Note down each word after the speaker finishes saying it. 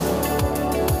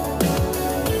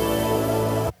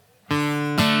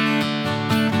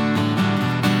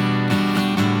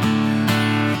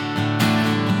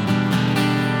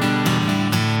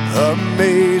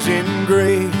Amazing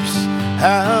grace,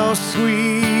 how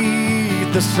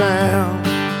sweet the sound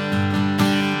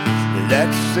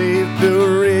that saved a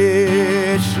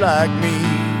wretch like me.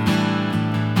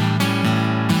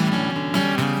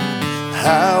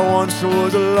 I once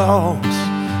was lost,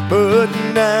 but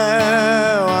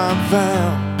now I'm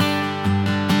found.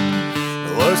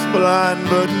 Was blind,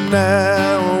 but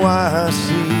now I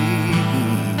see.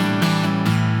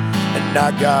 And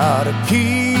I got a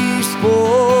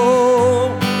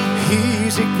peaceful,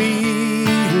 easy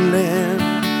feeling.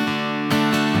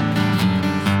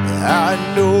 I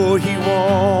know He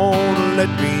won't let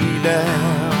me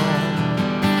down,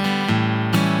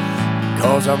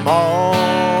 'cause I'm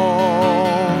already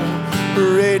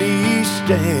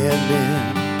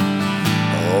standing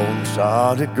on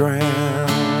solid ground.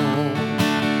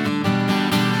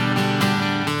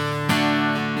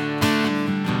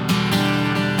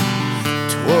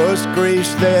 'Twas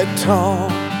grace that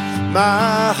taught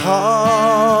my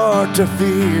heart to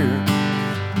fear,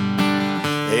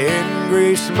 and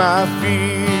grace my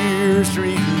fears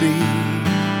relieved.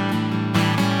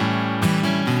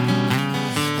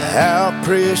 How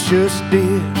precious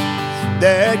did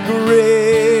that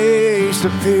grace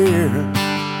appear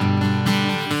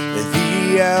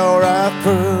the hour I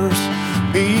first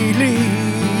believed.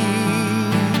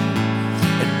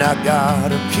 And I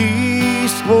got a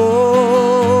peaceful,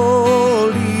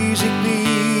 easy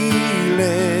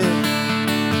feeling.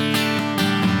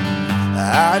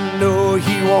 I know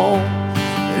He won't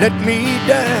let me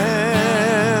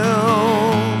down,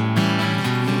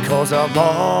 'cause I'm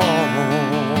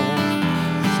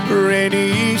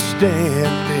already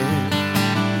standing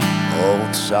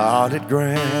on solid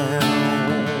ground.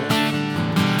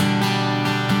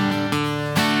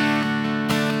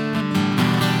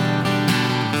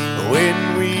 When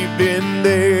we've been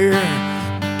there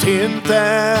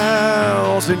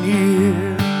 10,000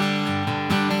 years,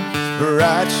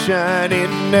 bright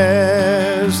shining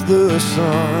as the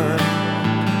sun,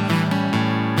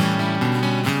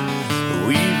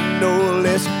 we've no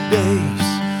less days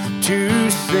to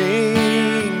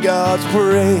sing God's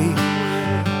praise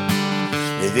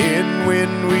than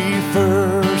when we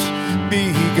first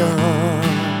begun.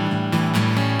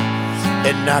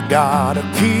 And I got a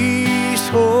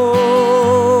peaceful,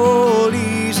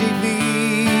 easy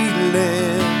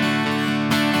feeling.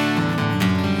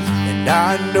 And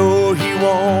I know He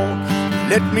won't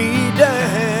let me down,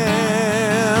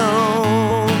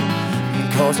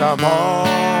 'cause I'm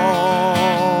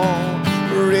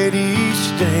already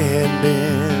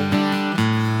standing.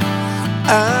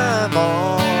 I'm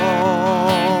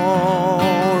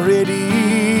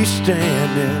already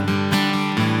standing.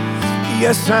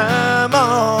 Yes, I'm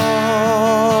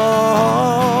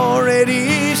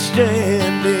already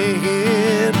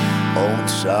standing on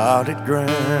solid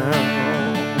ground.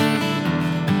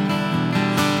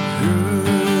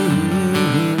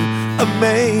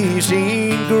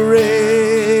 Amazing grace,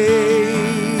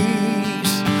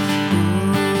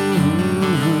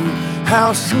 ooh,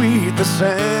 how sweet the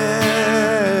sound.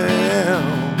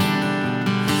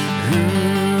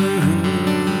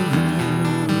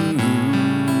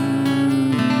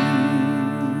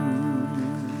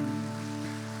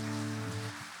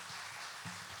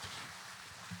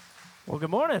 Well, good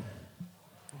morning.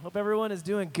 Hope everyone is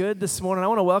doing good this morning. I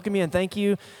want to welcome you and thank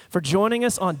you for joining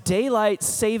us on Daylight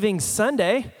Savings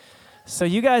Sunday. So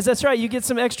you guys, that's right, you get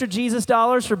some extra Jesus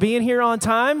dollars for being here on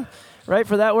time, right,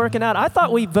 for that working out. I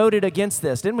thought we voted against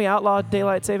this. Didn't we outlaw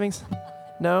Daylight Savings?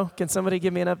 No? Can somebody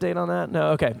give me an update on that? No?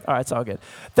 Okay. All right, it's all good.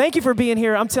 Thank you for being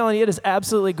here. I'm telling you, it is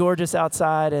absolutely gorgeous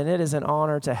outside, and it is an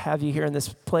honor to have you here in this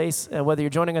place. Whether you're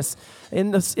joining us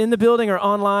in the building or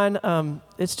online,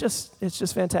 it's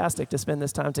just fantastic to spend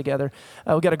this time together.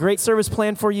 We've got a great service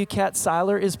planned for you. Kat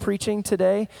Seiler is preaching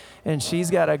today, and she's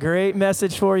got a great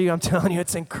message for you. I'm telling you,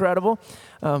 it's incredible.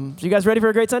 You guys ready for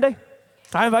a great Sunday?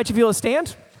 I invite you to be able to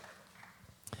stand.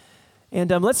 And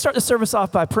let's start the service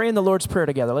off by praying the Lord's Prayer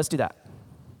together. Let's do that.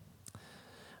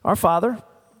 Our Father,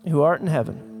 who art in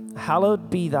heaven,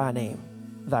 hallowed be thy name.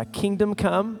 Thy kingdom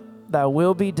come, thy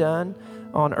will be done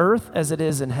on earth as it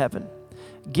is in heaven.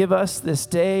 Give us this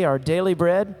day our daily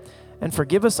bread, and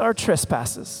forgive us our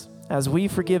trespasses, as we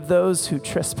forgive those who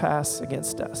trespass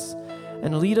against us.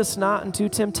 And lead us not into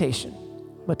temptation,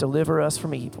 but deliver us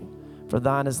from evil. For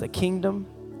thine is the kingdom,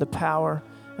 the power,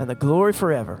 and the glory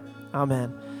forever.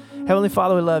 Amen. Heavenly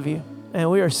Father, we love you,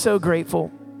 and we are so grateful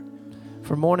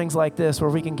for mornings like this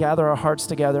where we can gather our hearts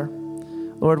together.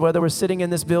 Lord, whether we're sitting in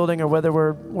this building or whether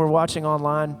we're watching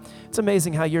online, it's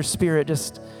amazing how your Spirit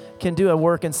just can do a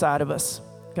work inside of us.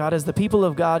 God, as the people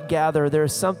of God gather, there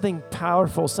is something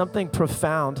powerful, something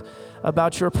profound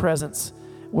about your presence,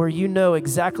 where you know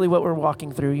exactly what we're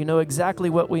walking through. You know exactly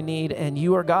what we need, and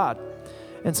you are God.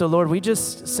 And so, Lord, we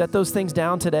just set those things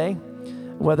down today,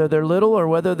 whether they're little or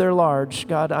whether they're large.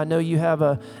 God, I know you have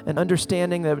an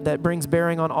understanding that brings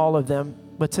bearing on all of them,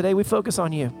 but today we focus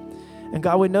on you. And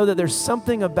God, we know that there's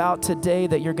something about today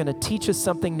that you're going to teach us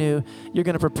something new. You're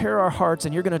going to prepare our hearts,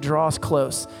 and you're going to draw us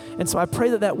close. And so I pray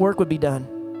that that work would be done.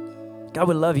 God,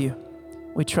 we love you.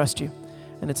 We trust you.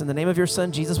 And it's in the name of your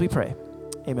Son, Jesus, we pray.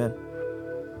 Amen.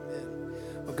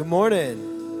 Well, good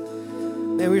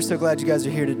morning. Man, we're so glad you guys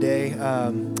are here today.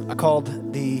 I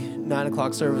called the 9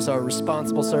 o'clock service our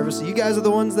responsible service. So you guys are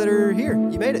the ones that are here.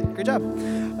 You made it. Great job.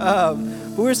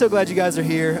 But we're so glad you guys are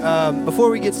here. Before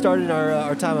we get started in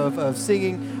our time of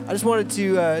singing, I just wanted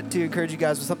to encourage you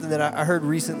guys with something that I heard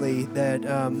recently, that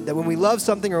when we love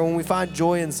something or when we find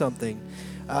joy in something,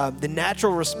 the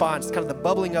natural response, kind of the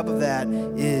bubbling up of that,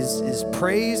 is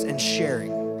praise and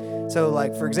sharing. So,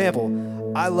 like, for example,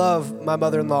 I love my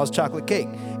mother-in-law's chocolate cake.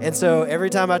 And so every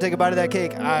time I take a bite of that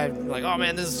cake, I'm like, oh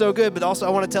man, this is so good. But also I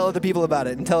want to tell other people about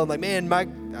it and tell them, like, man, like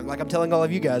I'm telling all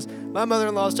of you guys, my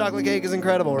mother-in-law's chocolate cake is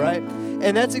incredible, right?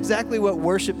 And that's exactly what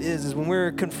worship is when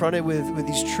we're confronted with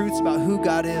these truths about who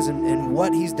God is and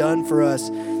what he's done for us.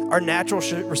 Our natural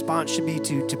response should be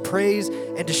to praise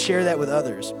and to share that with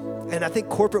others. And I think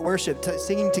corporate worship,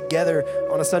 singing together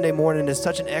on a Sunday morning, is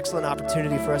such an excellent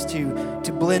opportunity for us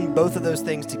to blend both of those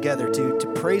things together,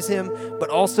 to praise him, but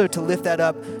also to lift that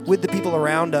up with the people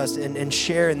around us and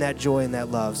share in that joy and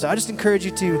that love. So I just encourage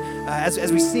you to,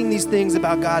 as we sing these things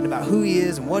about God, about who he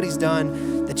is and what he's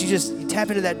done, that you tap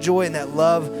into that joy and that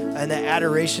love and that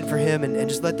adoration for him and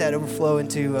just let that overflow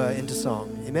into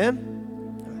song. Amen?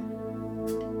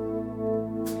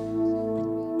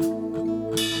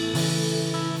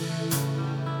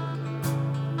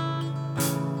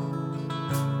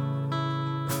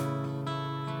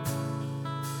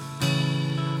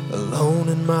 Alone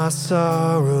in my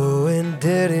sorrow and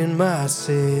dead in my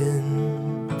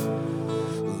sin,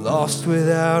 lost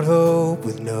without hope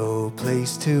with no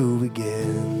place to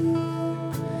begin.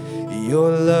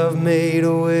 Your love made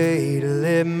a way to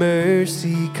let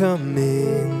mercy come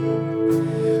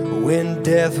in. When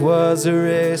death was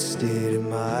arrested and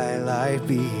my life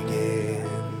began,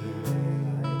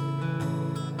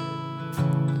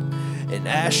 and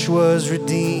ash was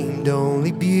redeemed,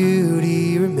 only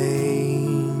beauty remains.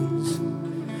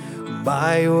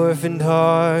 My orphaned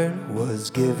heart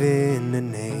was given a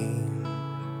name.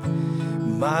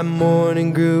 My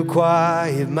mourning grew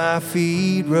quiet, my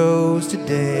feet rose to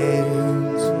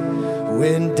dance.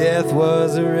 When death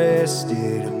was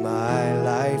arrested and my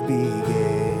life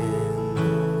began.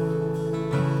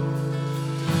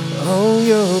 Oh,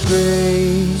 your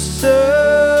grace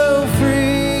so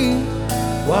free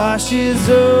washes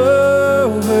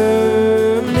over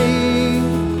me.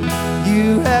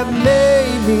 You have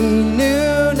made me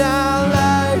new, now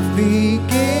life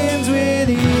begins with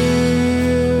you.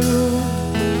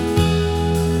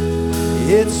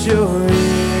 It's your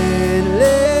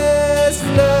endless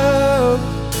love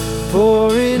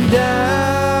pouring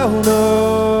down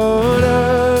on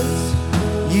us.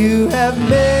 You have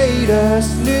made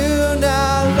us new,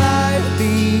 now life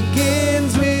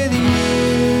begins with you.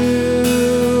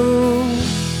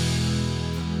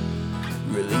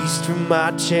 Released from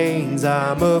my chains,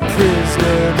 I'm a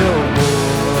prisoner no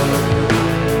more.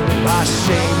 My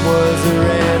shame was a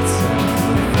ransom.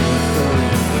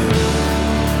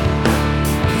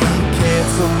 He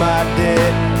canceled my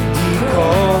debt, he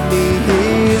called me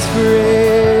his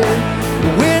friend.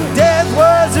 When death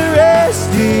was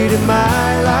arrested and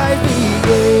my life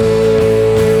began.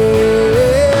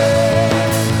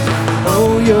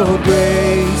 Oh, your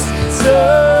grace so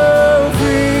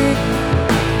free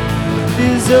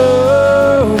is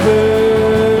over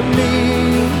me.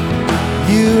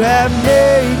 You have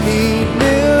made me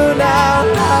new, now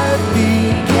life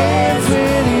begins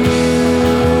with you.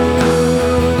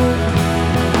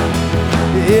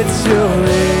 It's your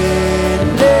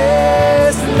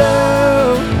endless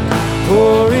love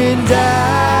pouring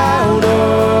down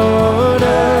on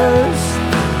us.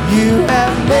 You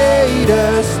have made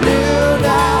us new,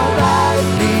 now life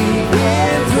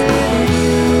begins with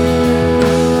you.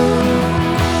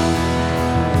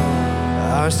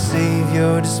 Our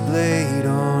Savior displayed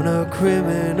on a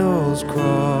criminal's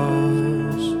cross.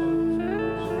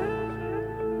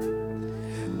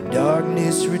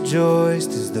 Darkness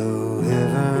rejoiced as though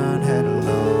heaven had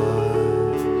lost.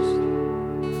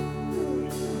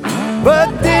 But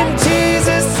then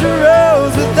Jesus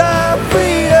arose with our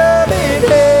freedom in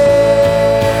hand.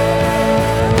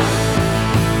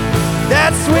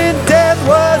 That's when death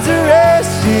was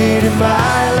arrested and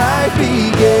my life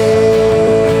began.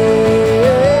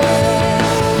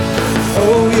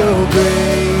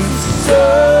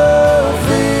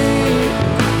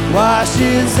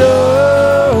 is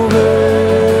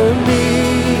over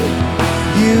me.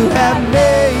 You have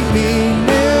made me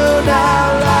new,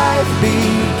 now life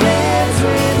begins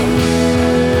with you.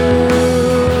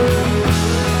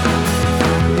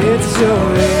 It's your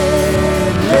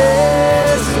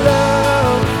endless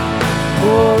love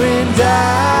pouring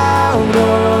down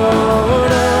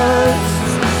on us.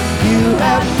 You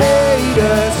have made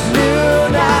us new,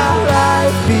 now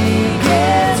life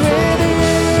begins with you.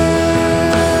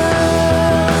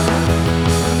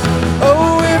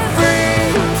 Oh, we're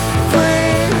free,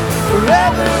 free,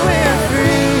 forever we're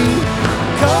free.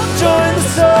 Come join the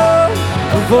song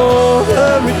of all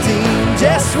the redeemed.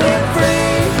 Yes, we're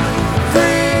free,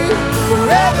 free,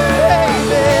 forever,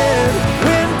 amen.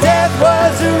 When death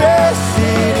was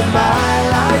arrested and my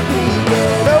life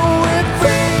began. Oh, we're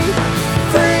free,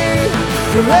 free,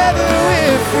 forever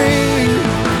we're free.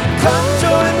 Come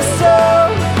join the song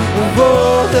of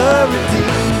all the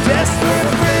redeemed. Yes, we're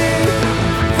free,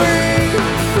 free,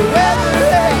 forever,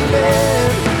 amen.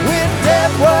 When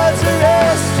death was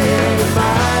arrested and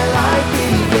my life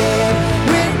began.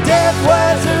 When death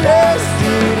was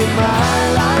arrested and my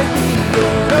life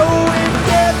began. Oh, when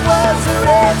death was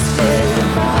arrested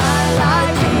and my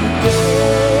life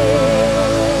began.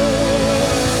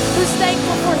 Who's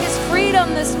thankful for his freedom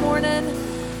this morning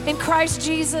in Christ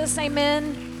Jesus?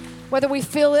 Amen. Whether we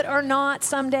feel it or not,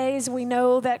 some days we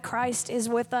know that Christ is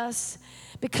with us.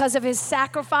 Because of his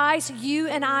sacrifice, you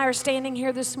and I are standing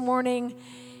here this morning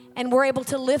and we're able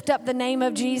to lift up the name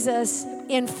of Jesus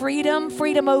in freedom,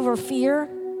 freedom over fear,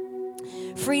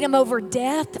 freedom over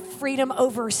death, freedom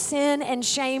over sin and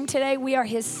shame. Today we are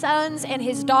his sons and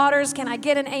his daughters. Can I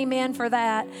get an amen for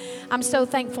that? I'm so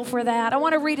thankful for that. I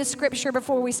want to read a scripture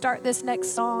before we start this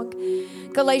next song.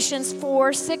 Galatians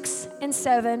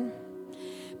 4:6-7.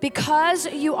 Because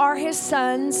you are his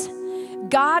sons,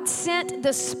 God sent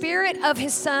the Spirit of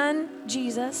his Son,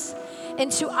 Jesus,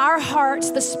 into our hearts,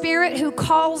 the Spirit who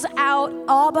calls out,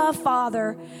 Abba,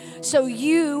 Father. So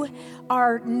you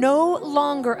are no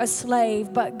longer a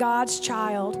slave, but God's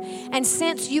child. And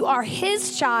since you are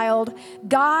his child,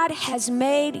 God has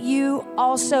made you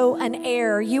also an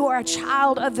heir. You are a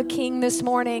child of the King this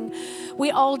morning.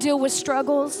 We all deal with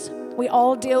struggles. We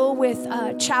all deal with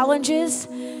challenges.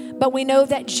 But we know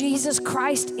that Jesus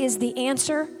Christ is the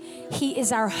answer. He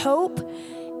is our hope.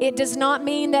 It does not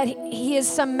mean that he is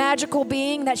some magical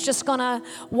being that's just gonna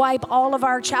wipe all of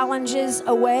our challenges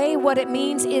away. What it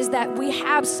means is that we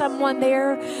have someone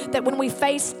there that when we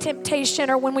face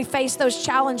temptation or when we face those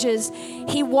challenges,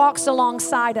 he walks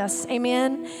alongside us,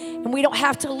 amen? And we don't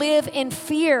have to live in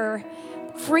fear.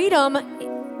 Freedom,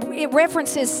 it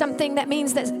references something that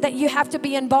means that you have to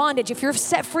be in bondage. If you're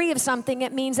set free of something,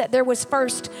 it means that there was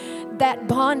first that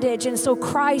bondage. And so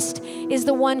Christ is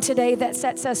the one today that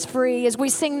sets us free. As we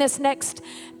sing this next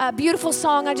beautiful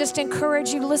song, I just encourage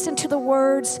you to listen to the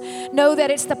words. Know that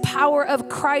it's the power of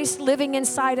Christ living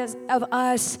inside of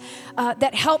us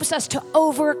that helps us to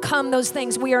overcome those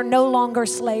things. We are no longer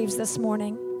slaves this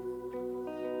morning.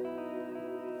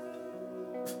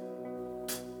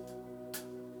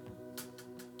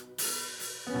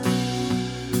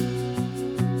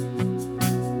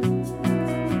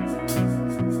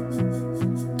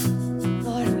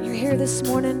 This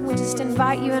morning, we just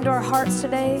invite you into our hearts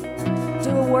today. Do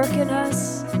a work in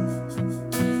us.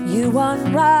 You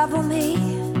unravel me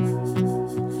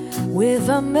with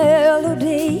a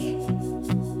melody.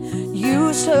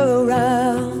 You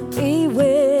surround me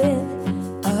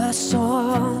with a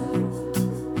song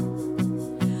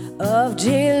of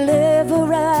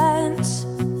deliverance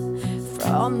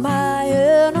from my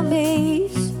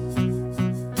enemies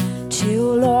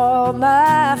till all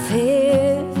my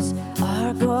fears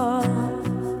are gone.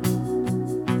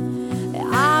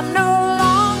 I'm no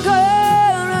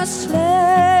longer a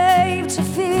slave to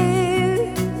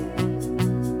fear.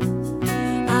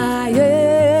 I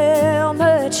am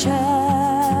a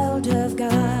child of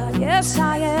God. Yes,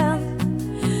 I am.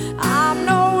 I'm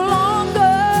no longer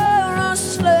a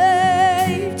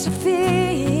slave to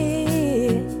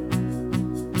fear.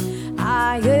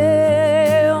 I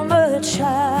am a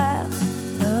child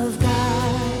of God.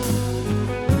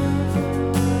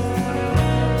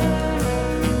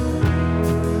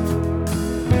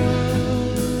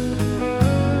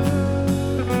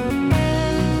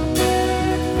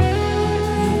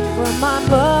 From my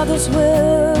mother's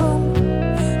womb,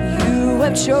 you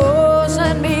have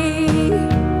chosen me,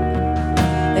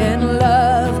 and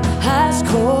love has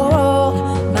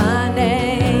called my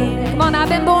name. Come on, I've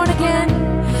been born again.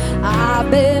 I've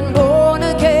been born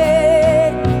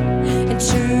again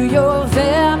into your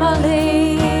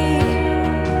family.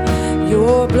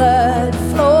 Your blood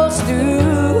flows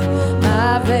through my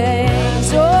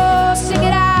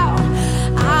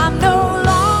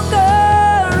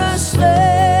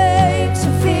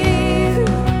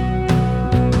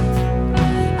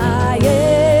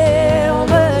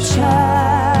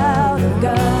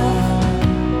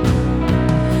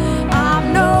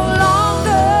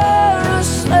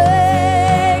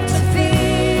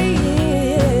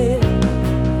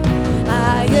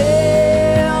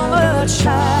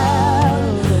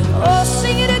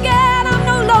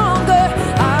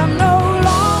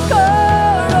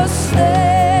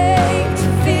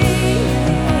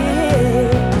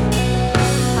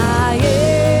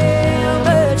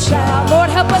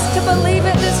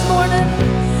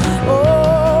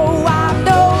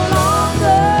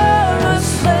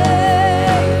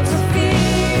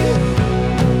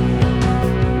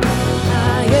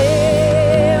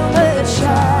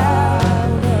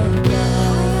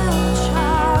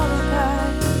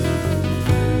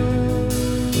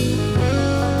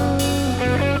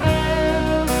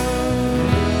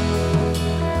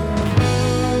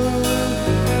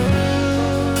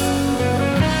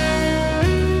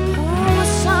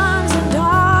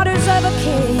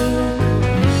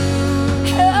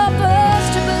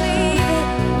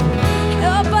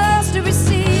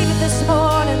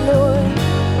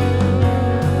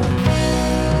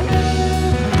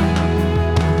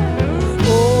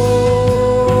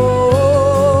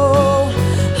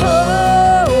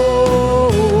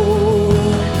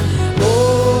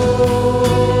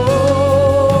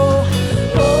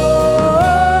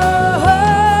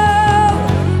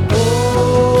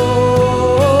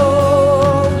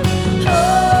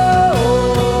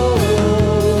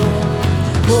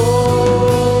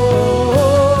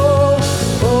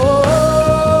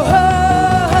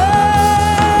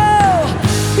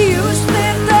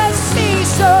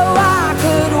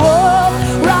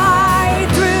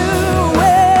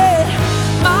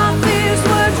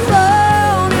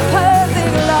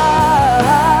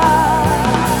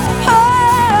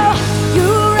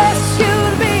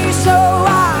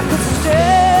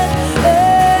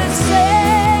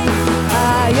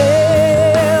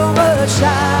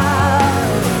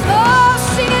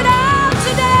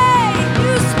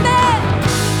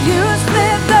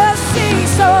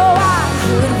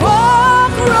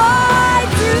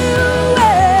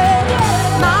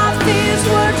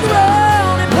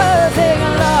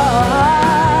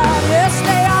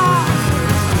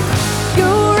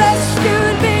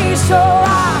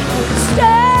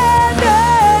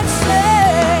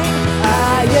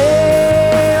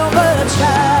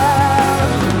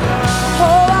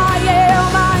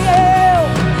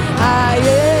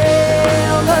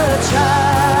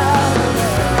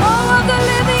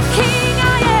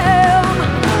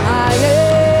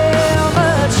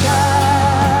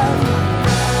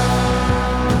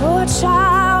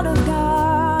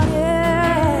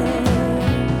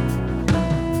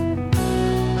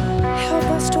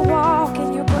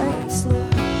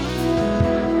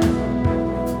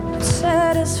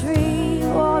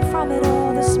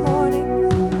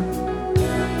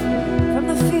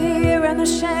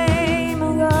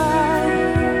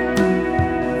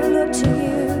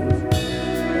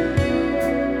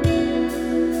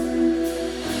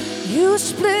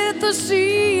the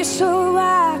sea so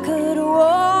I could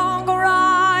walk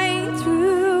right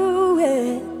through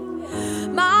it.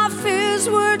 My fears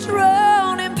were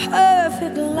drowned in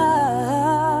perfect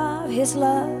love. His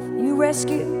love, you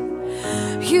rescued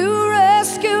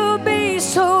me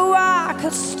so I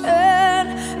could stand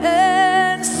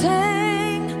and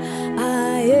sing.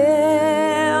 I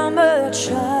am a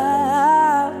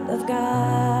child of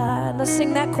God. Let's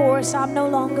sing that chorus. I'm no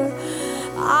longer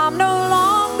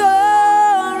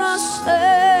a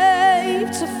slave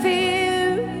to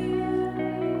fear.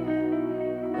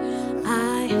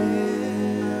 I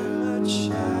am a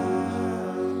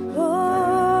child.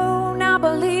 Oh, now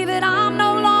believe it. I'm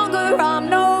no longer a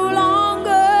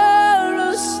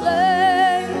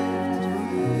slave.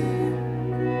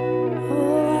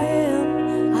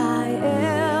 Oh, I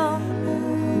am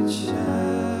a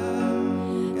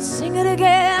child. Sing it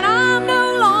again. I'm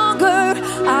no longer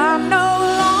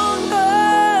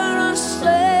a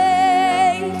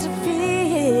slave to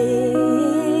fear.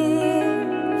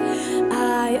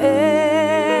 I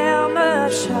am a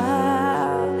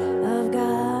child of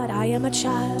God. I am a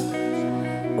child.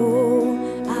 Oh,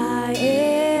 I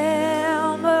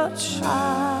am a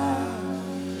child.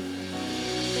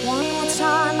 One more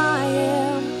time, I am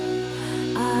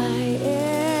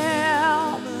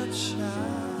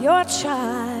your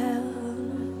child,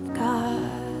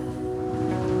 God.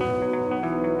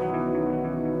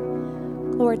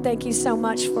 Lord, thank you so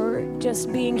much for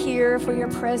just being here, for your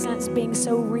presence being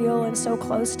so real and so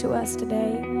close to us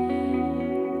today.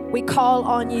 We call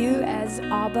on you as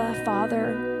Abba,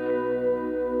 Father,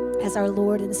 as our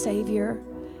Lord and Savior.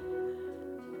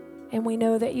 And we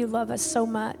know that you love us so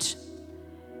much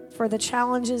for the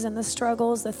challenges and the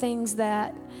struggles, the things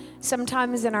that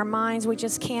sometimes in our minds we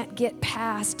just can't get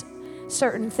past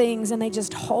certain things, and they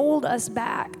just hold us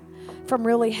back from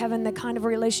really having the kind of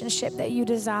relationship that you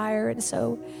desire. And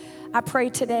so I pray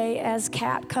today as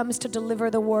Kat comes to deliver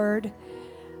the word,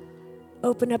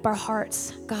 open up our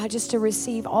hearts, God, just to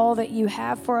receive all that you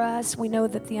have for us. We know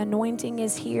that the anointing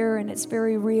is here and it's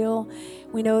very real.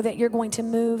 We know that you're going to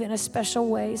move in a special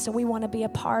way, so we want to be a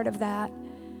part of that.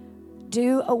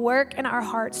 Do a work in our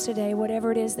hearts today,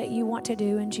 whatever it is that you want to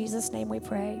do. In Jesus' name we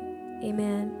pray.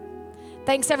 Amen.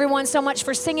 Thanks everyone so much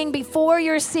for singing. Before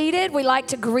you're seated, we like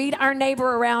to greet our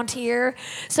neighbor around here.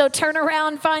 So turn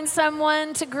around, find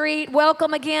someone to greet.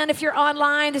 Welcome again. If you're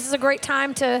online, this is a great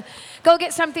time to go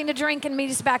get something to drink and meet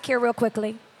us back here real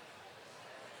quickly.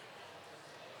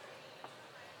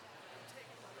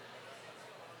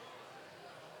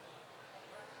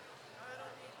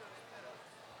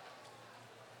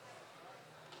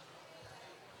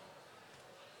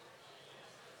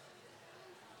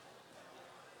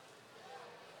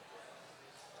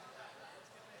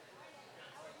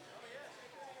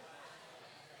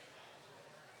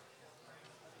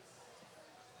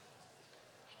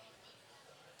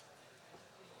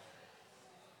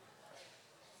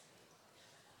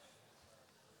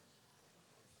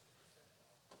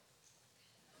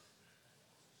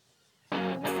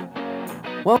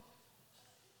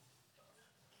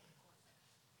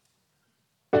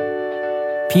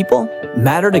 People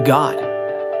matter to God,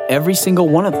 every single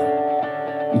one of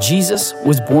them. Jesus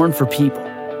was born for people,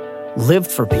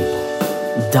 lived for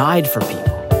people, died for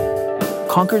people,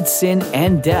 conquered sin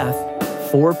and death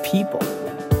for people.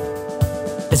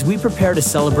 As we prepare to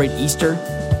celebrate Easter,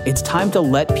 it's time to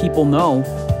let people know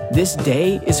this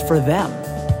day is for them.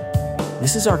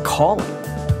 This is our calling,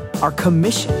 our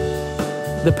commission.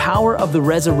 The power of the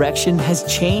resurrection has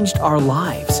changed our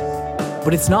lives,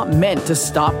 but it's not meant to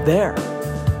stop there.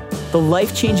 The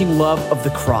life-changing love of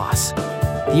the cross,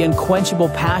 the unquenchable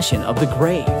passion of the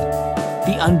grave,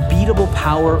 the unbeatable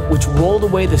power which rolled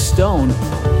away the stone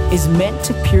is meant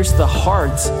to pierce the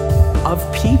hearts of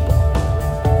people.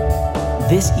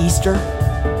 This Easter,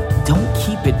 don't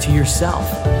keep it to yourself.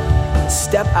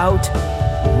 Step out,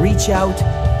 reach out,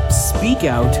 speak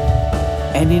out,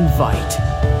 and invite.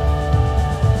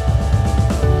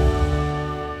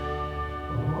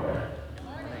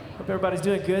 Everybody's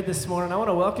doing good this morning. I want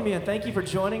to welcome you and thank you for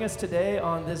joining us today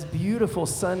on this beautiful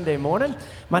Sunday morning.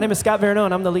 My name is Scott Verno,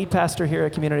 and I'm the lead pastor here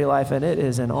at Community Life, and it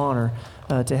is an honor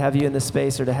to have you in this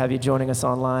space or to have you joining us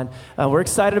online. We're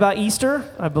excited about Easter.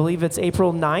 I believe it's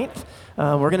April 9th.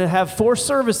 We're going to have 4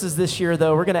 services this year,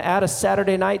 though. We're going to add a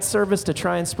Saturday night service to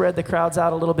try and spread the crowds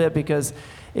out a little bit because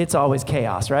it's always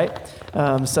chaos, right?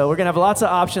 So we're going to have lots of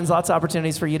options, lots of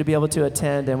opportunities for you to be able to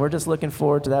attend, and we're just looking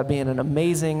forward to that being an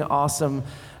amazing, awesome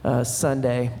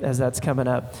Sunday as that's coming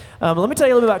up. Let me tell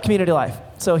you a little bit about Community Life.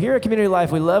 So here at Community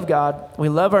Life, we love God, we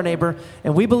love our neighbor,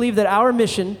 and we believe that our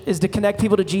mission is to connect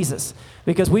people to Jesus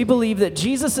because we believe that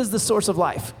Jesus is the source of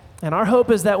life. And our hope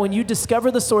is that when you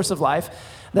discover the source of life,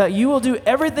 that you will do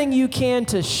everything you can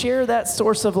to share that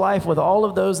source of life with all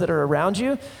of those that are around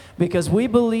you, because we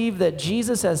believe that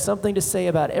Jesus has something to say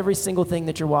about every single thing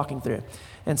that you're walking through.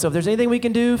 And so if there's anything we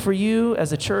can do for you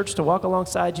as a church to walk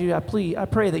alongside you, I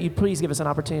pray that you please give us an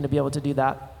opportunity to be able to do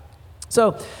that.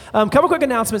 So a couple quick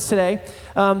announcements today.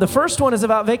 The first one is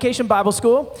about Vacation Bible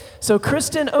School. So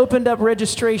Kristen opened up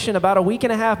registration about a week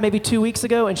and a half, maybe 2 weeks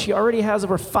ago, and she already has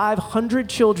over 500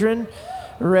 children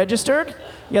registered.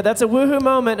 Yeah, that's a woohoo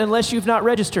moment unless you've not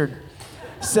registered.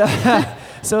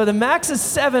 So the max is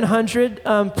 700.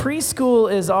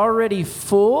 Preschool is already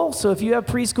full. So if you have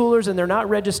preschoolers and they're not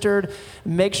registered,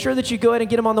 make sure that you go ahead and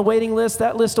get them on the waiting list.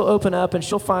 That list will open up and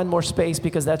she'll find more space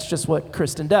because that's just what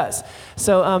Kristen does.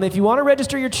 So if you want to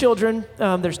register your children,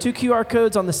 there's 2 QR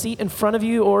codes on the seat in front of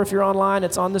you, or if you're online,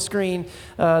 it's on the screen.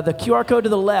 The QR code to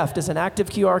the left is an active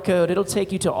QR code. It'll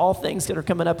take you to all things that are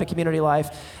coming up in community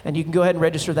life, and you can go ahead and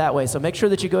register that way. So make sure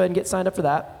that you go ahead and get signed up for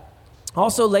that.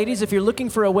 Also, ladies, if you're looking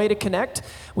for a way to connect,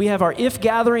 we have our IF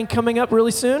gathering coming up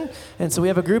really soon. And so we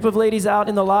have a group of ladies out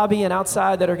in the lobby and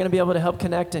outside that are going to be able to help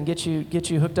connect and get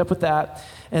you hooked up with that.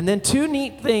 And then 2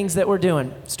 neat things that we're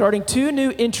doing, starting 2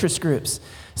 new interest groups.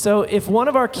 So if one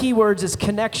of our keywords is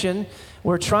connection,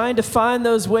 we're trying to find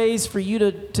those ways for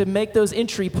you to make those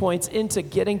entry points into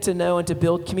getting to know and to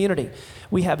build community.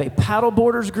 We have a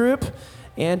paddleboarders group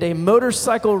and a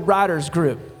motorcycle riders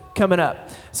group coming up.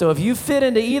 So if you fit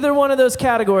into either one of those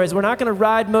categories, we're not going to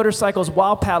ride motorcycles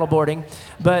while paddleboarding,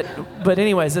 but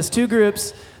anyways, there's 2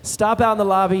 groups. Stop out in the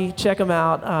lobby, check them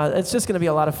out. It's just going to be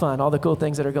a lot of fun, all the cool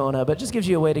things that are going on, but it just gives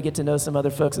you a way to get to know some other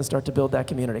folks and start to build that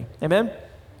community. Amen?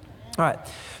 All right.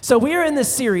 So we are in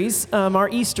this series, our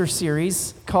Easter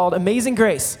series, called Amazing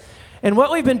Grace. And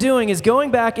what we've been doing is going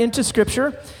back into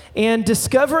Scripture and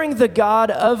discovering the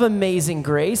God of amazing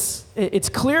grace. It's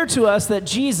clear to us that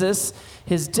Jesus,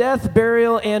 his death,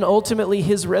 burial, and ultimately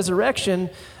his resurrection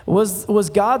was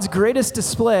God's greatest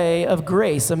display of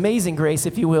grace, amazing grace,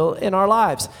 if you will, in our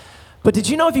lives. But did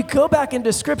you know if you go back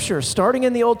into Scripture, starting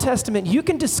in the Old Testament, you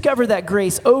can discover that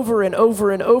grace over and over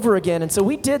and over again. And so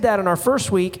we did that in our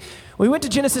first week. We went to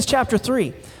Genesis chapter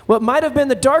 3. What might have been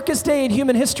the darkest day in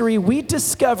human history, we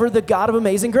discovered the God of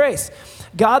amazing grace.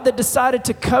 God that decided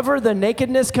to cover the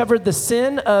nakedness, covered the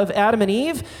sin of Adam and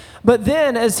Eve. But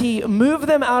then as he moved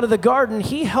them out of the garden,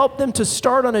 he helped them to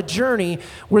start on a journey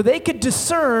where they could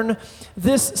discern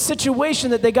this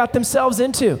situation that they got themselves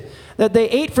into, that they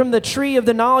ate from the tree of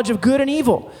the knowledge of good and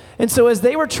evil. And so as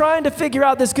they were trying to figure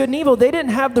out this good and evil, they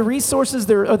didn't have the resources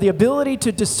or the ability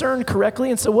to discern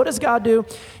correctly. And so what does God do?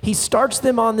 He starts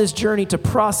them on this journey to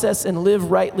process and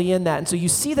live rightly in that. And so you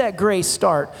see that grace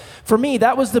start. For me,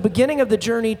 that was the beginning of the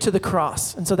journey to the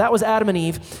cross. And so that was Adam and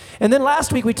Eve. And then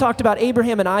last week we talked about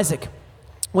Abraham and Isaac.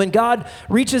 When God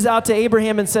reaches out to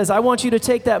Abraham and says, I want you to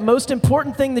take that most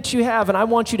important thing that you have and I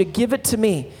want you to give it to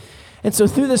me. And so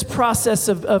through this process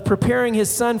of preparing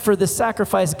his son for this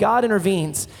sacrifice, God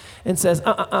intervenes and says,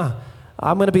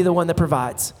 I'm going to be the one that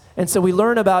provides. And so we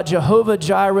learn about Jehovah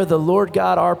Jireh, the Lord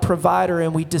God, our provider,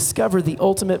 and we discover the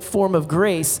ultimate form of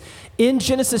grace in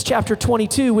Genesis chapter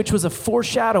 22, which was a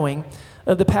foreshadowing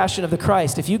of the passion of the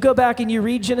Christ. If you go back and you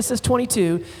read Genesis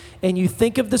 22 and you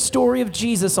think of the story of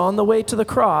Jesus on the way to the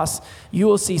cross, you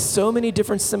will see so many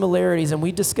different similarities, and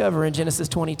we discover in Genesis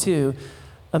 22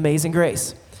 amazing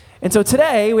grace. And so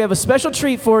today, we have a special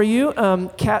treat for you.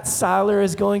 Kat Seiler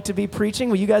is going to be preaching.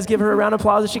 Will you guys give her a round of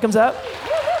applause as she comes up?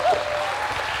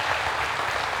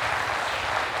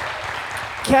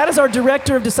 Kat is our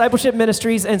director of discipleship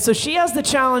ministries, and so she has the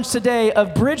challenge today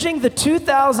of bridging the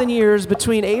 2,000 years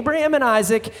between Abraham and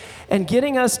Isaac and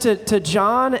getting us to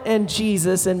John and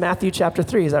Jesus in Matthew chapter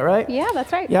 3. Is that right? Yeah,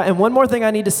 that's right. Yeah, and one more thing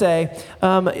I need to say.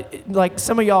 Like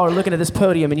some of y'all are looking at this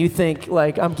podium and you think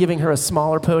like I'm giving her a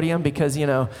smaller podium because, you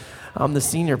know, I'm the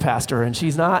senior pastor and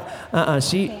she's not.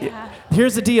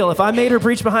 Here's the deal. If I made her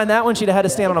preach behind that one, she'd have had to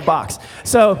stand on a box.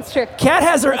 So Kat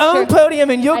has her own podium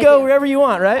and you'll go wherever you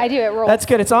want, right? I do. It rolls. That's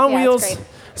good. It's on wheels. It's great.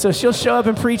 So she'll show up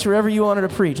and preach wherever you want her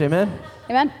to preach. Amen?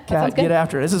 Amen. Kat, get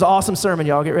after it. This is an awesome sermon,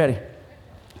 y'all. Get ready.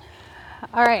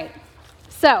 All right.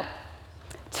 So,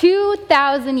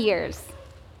 2,000 years.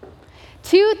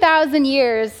 2,000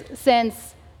 years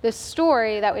since the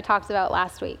story that we talked about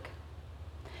last week.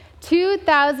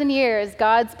 2,000 years,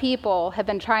 God's people have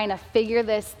been trying to figure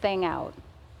this thing out.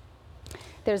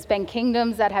 There's been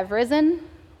kingdoms that have risen,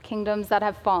 kingdoms that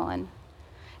have fallen.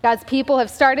 God's people have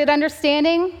started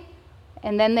understanding,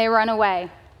 and then they run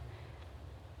away.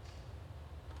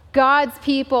 God's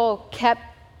people kept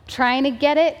trying to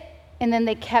get it, and then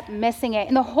they kept missing it.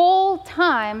 And the whole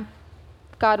time,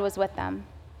 God was with them.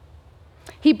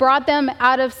 He brought them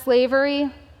out of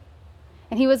slavery,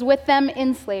 and he was with them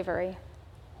in slavery.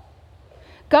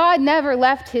 God never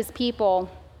left his people,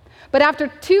 but after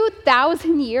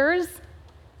 2,000 years,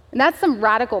 and that's some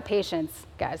radical patience,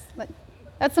 guys.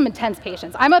 That's some intense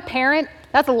patience. I'm a parent,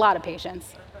 that's a lot of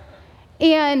patience.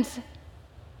 And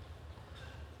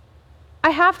I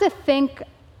have to think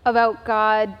about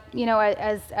God,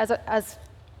 as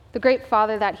the great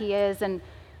Father that he is, and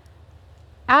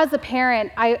as a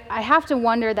parent, I have to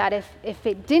wonder that if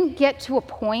it didn't get to a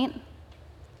point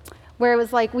where it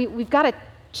was like, we've got to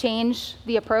change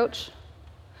the approach.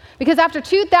 Because after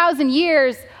 2,000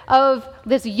 years of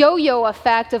this yo-yo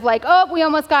effect of like, oh, we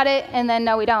almost got it, and then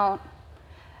no, we don't.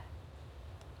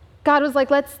 God was like,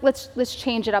 let's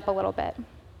change it up a little bit.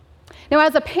 Now,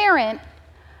 as a parent,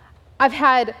 I've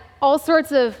had all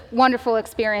sorts of wonderful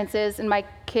experiences, and my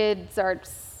kids are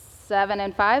 7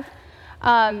 and 5.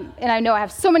 And I know I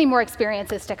have so many more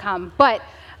experiences to come, but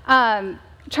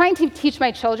trying to teach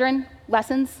my children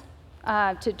lessons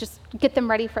to just get them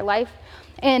ready for life.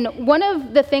 And one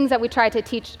of the things that we try to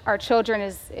teach our children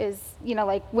is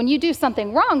like when you do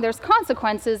something wrong, there's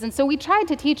consequences. And so we tried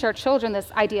to teach our children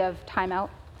this idea of timeout.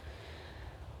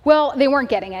 Well, they weren't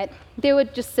getting it. They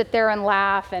would just sit there and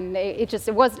laugh, and it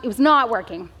was not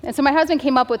working. And so my husband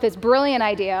came up with this brilliant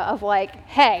idea of like,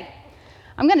 hey,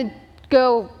 I'm going to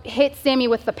go hit Sammy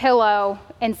with the pillow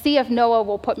and see if Noah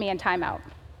will put me in timeout.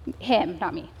 Him,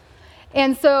 not me.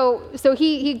 And so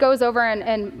he goes over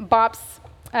and bops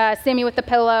Sammy with the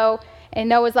pillow, and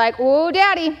Noah's like, oh,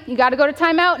 Daddy, you got to go to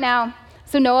timeout now.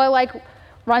 So Noah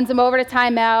runs him over to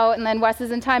timeout, and then Wes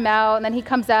is in timeout, and then he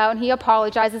comes out and he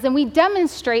apologizes, and we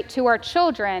demonstrate to our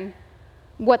children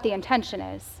what the intention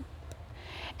is.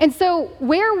 And so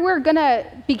where we're going to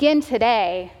begin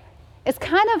today is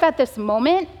kind of at this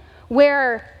moment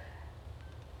where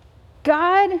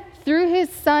God, through his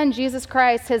Son, Jesus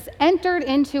Christ, has entered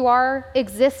into our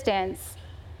existence.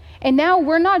 And now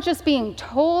we're not just being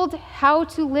told how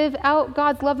to live out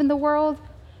God's love in the world.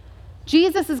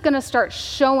 Jesus is going to start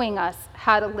showing us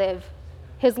how to live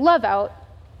his love out,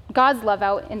 God's love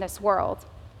out in this world.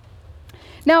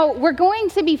 Now, we're going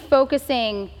to be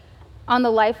focusing on the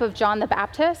life of John the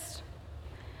Baptist.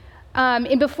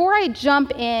 And before I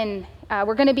jump in,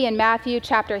 we're going to be in Matthew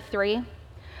chapter 3.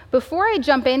 Before I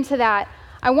jump into that,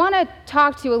 I want to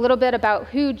talk to you a little bit about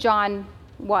who John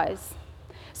was.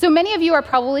 So many of you are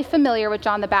probably familiar with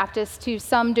John the Baptist to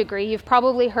some degree. You've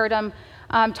probably heard him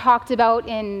talked about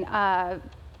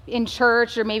in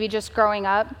church or maybe just growing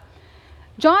up.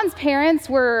 John's parents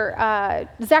were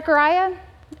Zechariah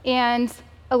and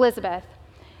Elizabeth.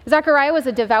 Zechariah was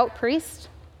a devout priest,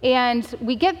 and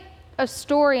we get a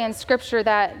story in Scripture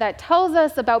that tells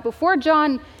us about before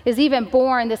John is even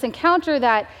born, this encounter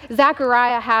that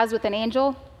Zechariah has with an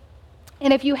angel.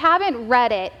 And if you haven't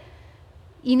read it,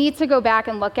 you need to go back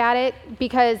and look at it,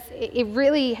 because it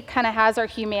really kind of has our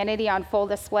humanity on full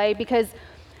display, because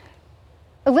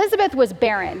Elizabeth was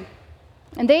barren,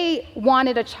 and they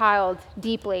wanted a child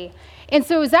deeply. And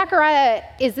so Zechariah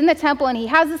is in the temple, and he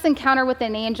has this encounter with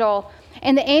an angel,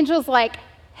 and the angel's like,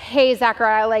 hey,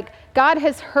 Zechariah, God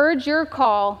has heard your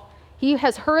call. He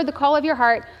has heard the call of your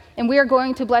heart, and we are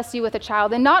going to bless you with a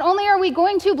child. And not only are we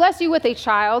going to bless you with a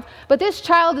child, but this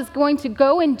child is going to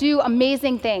go and do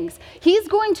amazing things. He's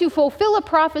going to fulfill a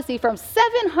prophecy from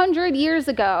 700 years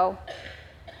ago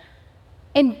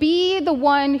and be the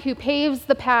one who paves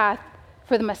the path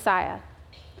for the Messiah.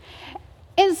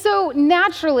 And so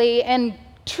naturally, in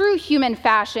true human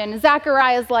fashion,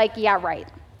 Zechariah's like, yeah, right.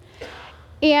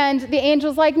 And the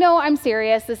angel's like, no, I'm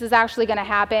serious. This is actually going to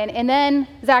happen. And then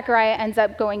Zechariah ends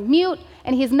up going mute,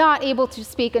 and he's not able to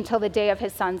speak until the day of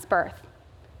his son's birth,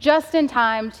 just in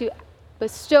time to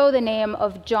bestow the name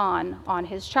of John on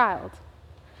his child.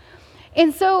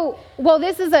 And so, while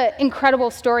this is an incredible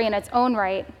story in its own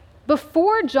right,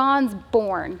 before John's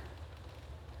born,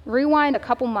 rewind a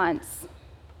couple months,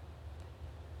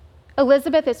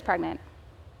 Elizabeth is pregnant.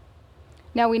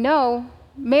 Now we know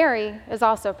Mary is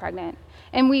also pregnant.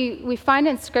 And we find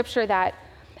in Scripture that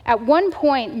at one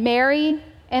point, Mary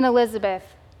and Elizabeth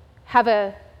have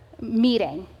a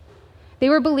meeting. They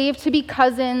were believed to be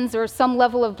cousins or some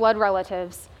level of blood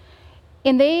relatives.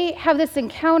 And they have this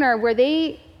encounter where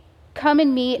they come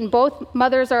and meet, and both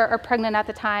mothers are pregnant at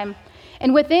the time.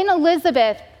 And within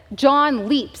Elizabeth, John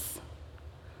leaps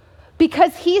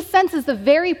because he senses the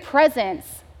very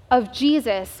presence of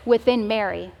Jesus within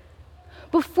Mary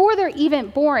before they're even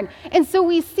born. And so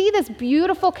we see this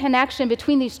beautiful connection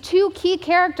between these two key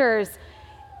characters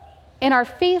in our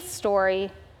faith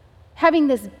story having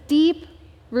this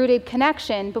deep-rooted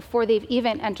connection before they've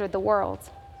even entered the world.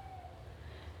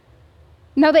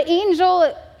 Now the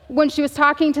angel, when she was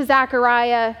talking to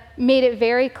Zechariah, made it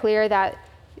very clear that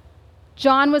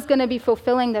John was going to be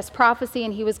fulfilling this prophecy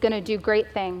and he was going to do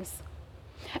great things.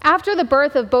 After the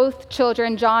birth of both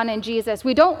children, John and Jesus,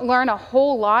 we don't learn a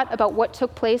whole lot about what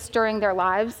took place during their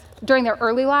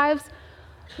early lives.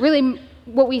 Really,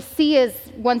 what we see is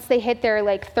once they hit their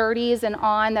 30s and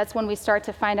on, that's when we start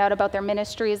to find out about their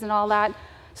ministries and all that.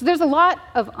 So there's a lot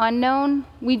of unknown.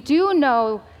 We do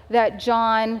know that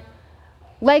John,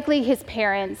 likely his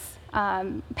parents,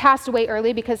 passed away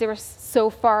early because they were so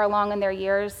far along in their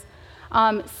years.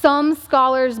 Some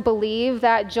scholars believe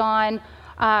that John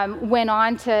went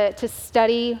on to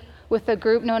study with a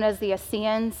group known as the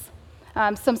Essenes.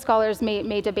 Some scholars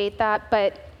may debate that,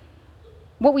 but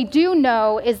what we do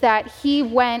know is that he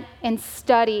went and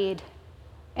studied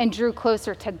and drew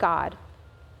closer to God.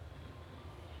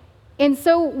 And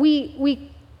so we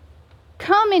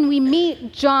come and we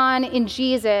meet John and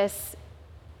Jesus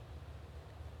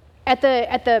at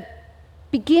the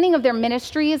beginning of their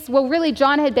ministries. Well, really,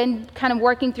 John had been kind of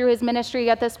working through his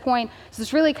ministry at this point. So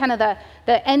it's really kind of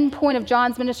the end point of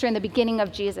John's ministry and the beginning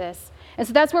of Jesus. And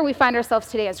so that's where we find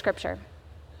ourselves today in Scripture.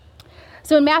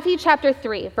 So in Matthew chapter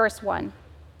 3, verse 1,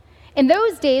 in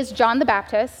those days, John the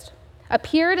Baptist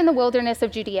appeared in the wilderness of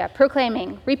Judea,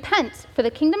 proclaiming, "Repent, for the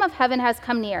kingdom of heaven has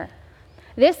come near.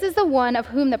 This is the one of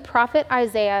whom the prophet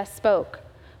Isaiah spoke,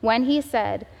 when he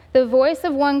said, 'The voice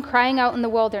of one crying out in the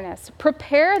wilderness,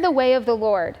 prepare the way of the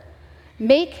Lord,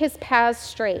 make his paths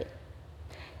straight.'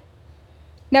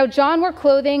 Now John wore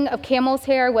clothing of camel's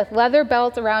hair with leather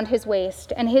belts around his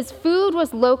waist, and his food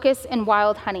was locusts and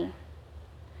wild honey."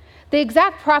 The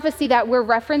exact prophecy that we're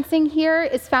referencing here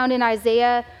is found in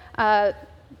Isaiah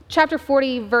chapter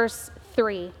 40, verse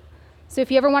 3. So if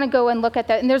you ever want to go and look at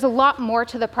that, and there's a lot more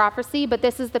to the prophecy, but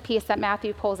this is the piece that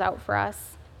Matthew pulls out for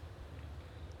us.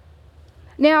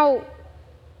 Now,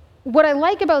 what I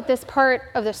like about this part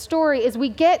of the story is we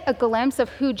get a glimpse of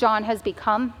who John has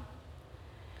become.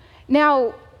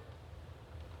 Now,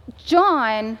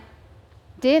 John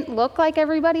didn't look like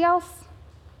everybody else.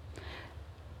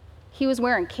 He was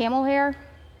wearing camel hair,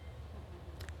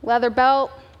 leather belt.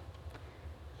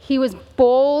 He was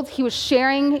bold. He was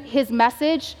sharing his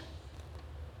message.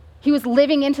 He was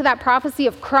living into that prophecy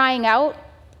of crying out.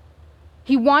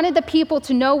 He wanted the people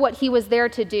to know what he was there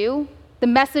to do, the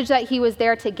message that he was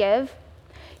there to give.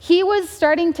 He was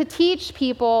starting to teach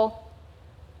people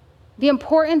the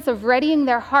importance of readying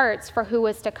their hearts for who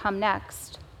was to come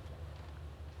next.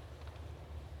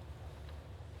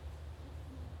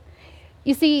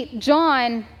 You see,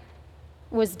 John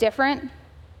was different,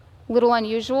 a little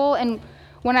unusual, and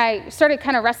when I started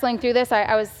kind of wrestling through this,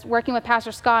 I was working with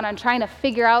Pastor Scott on trying to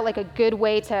figure out a good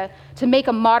way to make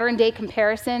a modern day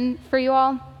comparison for you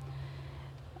all.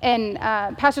 And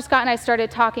Pastor Scott and I started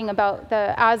talking about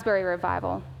the Asbury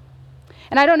revival.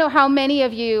 And I don't know how many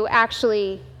of you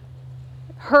actually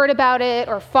heard about it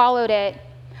or followed it,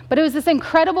 but it was this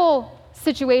incredible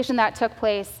situation that took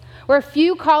place where a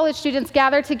few college students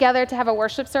gathered together to have a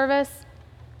worship service,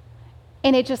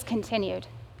 and it just continued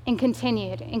and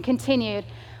continued and continued.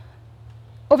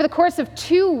 Over the course of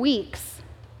 2 weeks,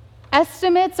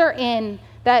 estimates are in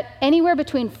that anywhere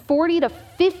between 40 to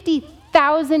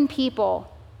 50,000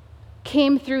 people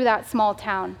came through that small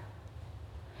town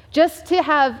just to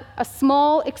have a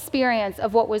small experience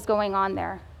of what was going on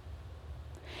there.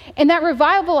 And that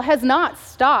revival has not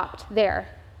stopped there.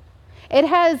 It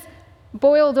has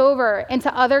boiled over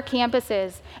into other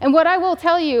campuses. And what I will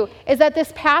tell you is that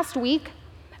this past week,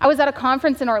 I was at a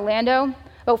conference in Orlando.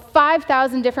 About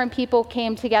 5,000 different people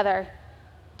came together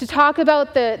to talk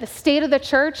about the state of the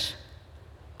church,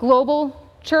 global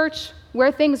church,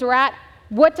 where things are at,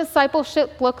 what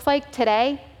discipleship looks like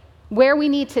today, where we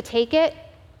need to take it.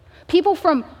 People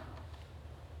from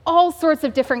all sorts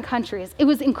of different countries. It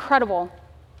was incredible.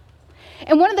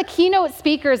 And one of the keynote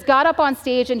speakers got up on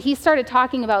stage and he started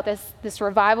talking about this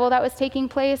revival that was taking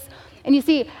place. And you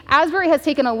see, Asbury has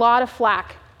taken a lot of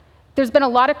flack. There's been a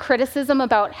lot of criticism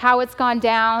about how it's gone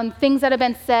down, things that have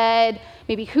been said,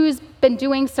 maybe who's been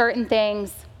doing certain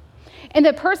things. And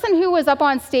the person who was up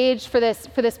on stage for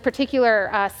this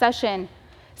particular session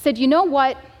said, "You know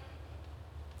what?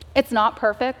 It's not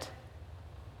perfect,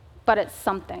 but it's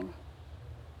something.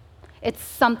 It's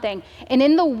something. And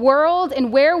in the world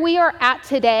and where we are at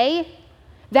today,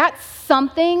 that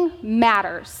something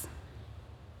matters.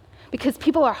 Because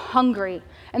people are hungry,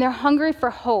 and they're hungry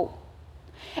for hope."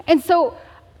 And so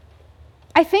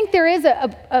I think there is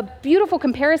a beautiful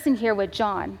comparison here with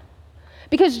John.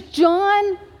 Because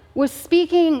John was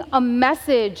speaking a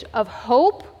message of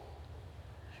hope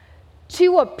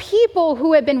to a people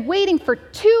who had been waiting for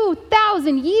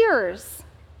 2,000 years.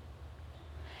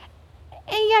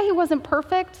 And yeah, he wasn't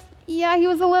perfect. Yeah, he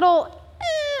was a little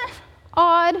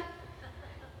odd.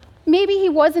 Maybe he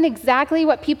wasn't exactly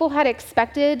what people had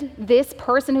expected this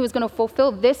person who was going to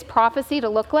fulfill this prophecy to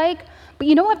look like. But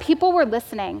you know what? People were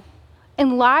listening,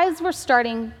 and lives were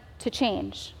starting to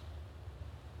change.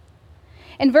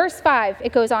 In verse 5,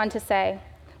 it goes on to say,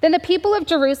 "Then the people of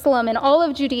Jerusalem and all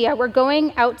of Judea were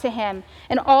going out to him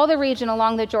and all the region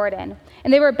along the Jordan,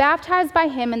 and they were baptized by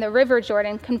him in the river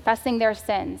Jordan, confessing their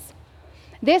sins."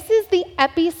 This is the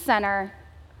epicenter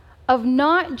of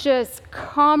not just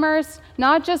commerce,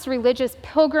 not just religious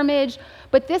pilgrimage,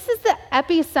 but this is the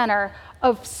epicenter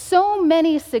of so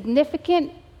many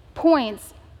significant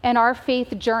points in our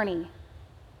faith journey.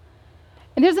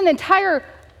 And there's an entire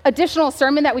additional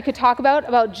sermon that we could talk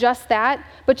about just that,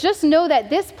 but just know that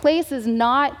this place is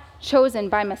not chosen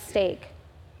by mistake.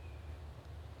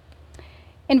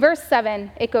 In verse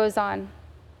 7, it goes on.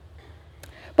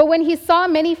 "But when he saw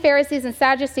many Pharisees and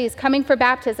Sadducees coming for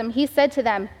baptism, he said to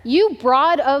them, 'You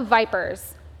brood of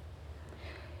vipers,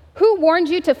 who warned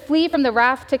you to flee from the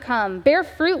wrath to come? Bear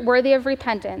fruit worthy of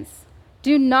repentance.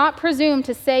 Do not presume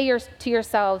to say to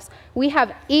yourselves, we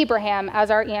have Abraham as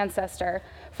our ancestor.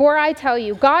 For I tell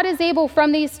you, God is able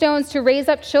from these stones to raise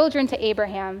up children to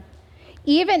Abraham.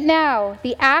 Even now,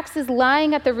 the axe is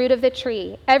lying at the root of the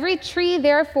tree. Every tree,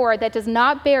 therefore, that does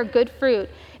not bear good fruit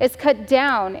is cut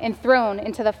down and thrown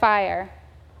into the fire.'"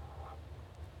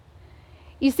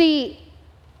 You see,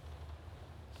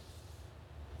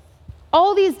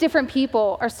 all these different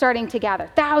people are starting to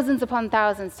gather, thousands upon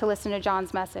thousands, to listen to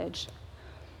John's message,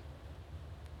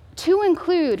 to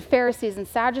include Pharisees and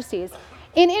Sadducees.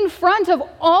 And in front of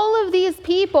all of these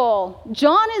people,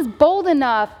 John is bold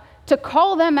enough to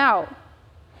call them out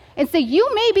and say,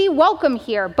 "You may be welcome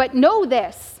here, but know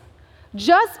this.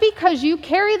 Just because you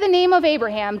carry the name of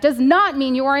Abraham does not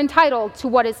mean you are entitled to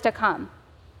what is to come.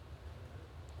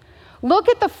 Look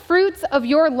at the fruits of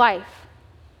your life.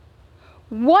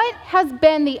 What has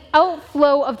been the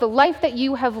outflow of the life that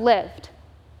you have lived?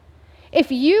 If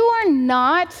you are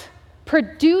not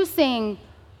producing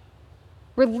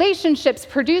relationships,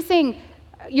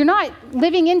 you're not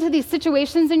living into these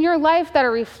situations in your life that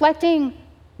are reflecting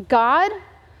God,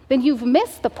 then you've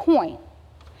missed the point."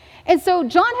 And so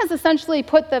John has essentially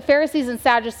put the Pharisees and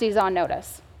Sadducees on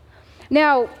notice.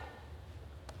 Now,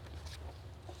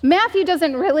 Matthew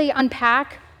doesn't really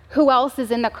unpack who else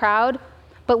is in the crowd,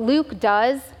 but Luke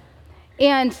does.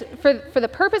 And for the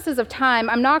purposes of time,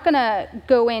 I'm not going to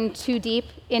go in too deep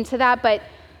into that, but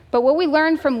what we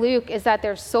learn from Luke is that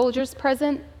there's soldiers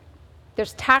present,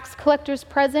 there's tax collectors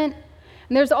present,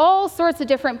 and there's all sorts of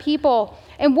different people.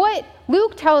 And what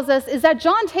Luke tells us is that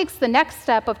John takes the next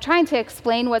step of trying to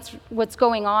explain what's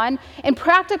going on and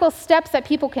practical steps that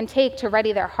people can take to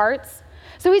ready their hearts.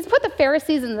 So he's put the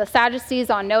Pharisees and the Sadducees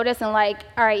on notice and like,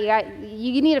 all right,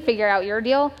 you need to figure out your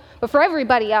deal. But for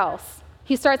everybody else,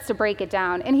 he starts to break it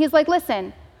down. And he's like,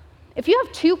 listen, if you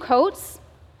have 2 coats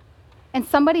and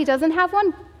somebody doesn't have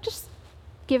one, just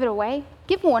give it away.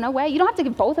 Give one away. You don't have to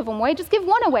give both of them away. Just give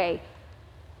one away.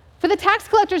 For the tax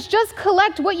collectors, just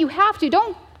collect what you have to.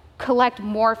 Don't collect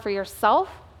more for yourself.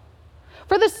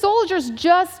 For the soldiers,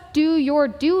 just do your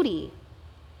duty.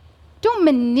 Don't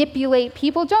manipulate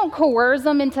people. Don't coerce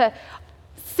them into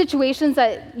situations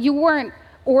that you weren't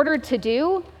ordered to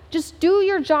do. Just do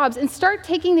your jobs and start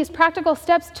taking these practical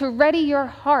steps to ready your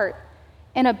heart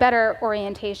in a better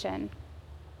orientation.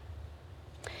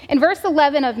 In verse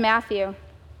 11 of Matthew,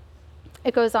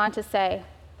 it goes on to say,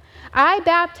 "I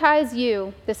baptize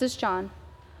you," this is John,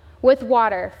 "with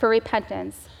water for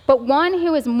repentance, but one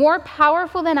who is more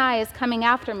powerful than I is coming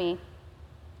after me.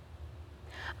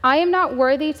 I am not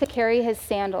worthy to carry his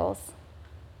sandals.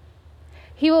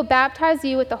 He will baptize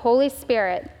you with the Holy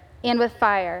Spirit and with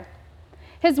fire.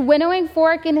 His winnowing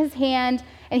fork in his hand,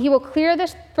 and he will clear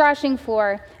the threshing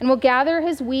floor and will gather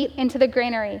his wheat into the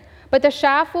granary, but the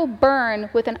chaff will burn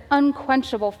with an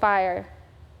unquenchable fire."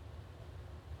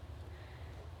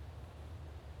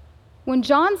 When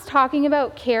John's talking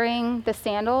about carrying the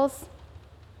sandals,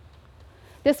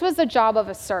 this was the job of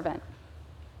a servant.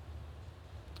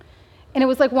 And it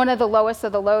was like one of the lowest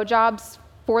of the low jobs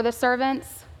for the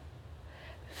servants.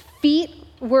 Feet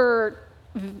were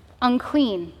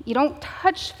unclean. You don't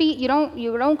touch feet, you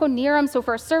don't go near them. So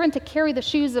for a servant to carry the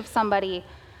shoes of somebody,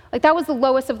 like that was the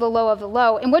lowest of the low of the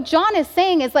low. And what John is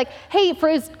saying is like, hey, for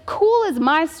as cool as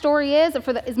my story is, and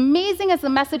for as amazing as the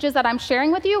messages that I'm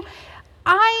sharing with you,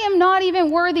 I am not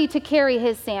even worthy to carry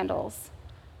his sandals.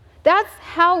 That's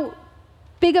how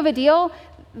big of a deal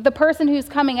the person who's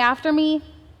coming after me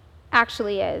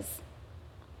actually is.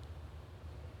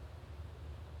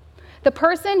 The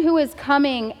person who is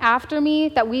coming after me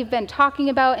that we've been talking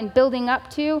about and building up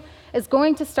to is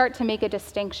going to start to make a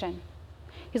distinction.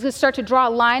 He's going to start to draw a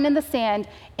line in the sand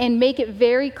and make it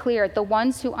very clear the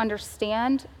ones who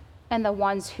understand and the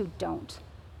ones who don't.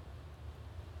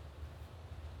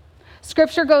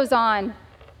 Scripture goes on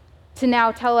to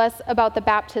now tell us about the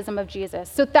baptism of Jesus.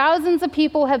 So thousands of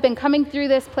people have been coming through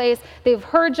this place. They've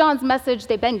heard John's message.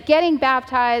 They've been getting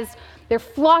baptized. They're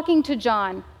flocking to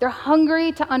John. They're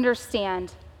hungry to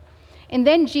understand. And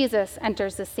then Jesus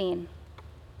enters the scene.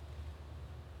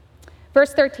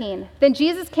 Verse 13, then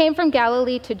Jesus came from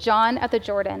Galilee to John at the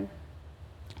Jordan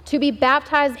to be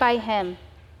baptized by him.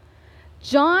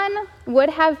 John would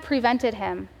have prevented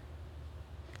him,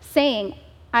 saying,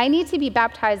 I need to be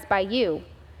baptized by you,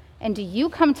 and do you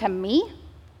come to me?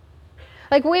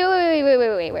 Like,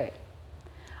 wait.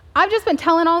 I've just been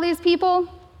telling all these people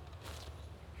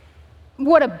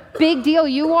what a big deal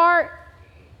you are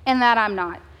and that I'm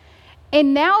not.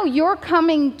 And now you're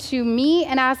coming to me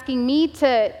and asking me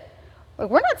to,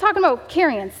 we're not talking about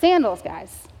carrying sandals,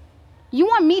 guys. You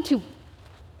want me to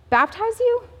baptize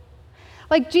you?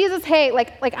 Like, Jesus, hey,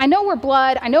 like I know we're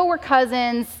blood, I know we're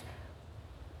cousins,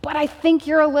 but I think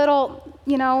you're a little,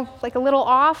 like a little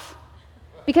off,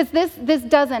 because this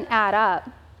doesn't add up.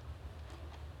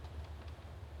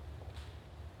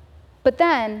 But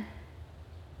then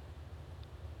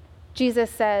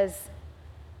Jesus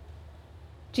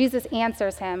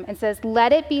answers him and says,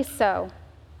 let it be so,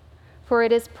 for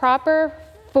it is proper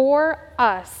for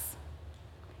us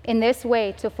in this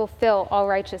way to fulfill all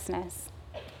righteousness.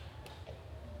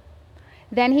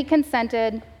 Then he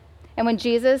consented, and when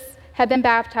Jesus had been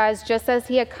baptized, just as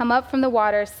he had come up from the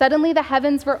water, suddenly the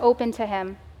heavens were opened to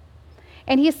him.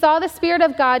 And he saw the Spirit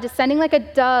of God descending like a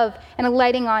dove and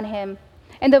alighting on him.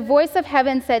 And the voice of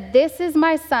heaven said, this is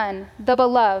my Son, the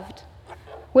beloved,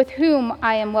 with whom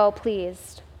I am well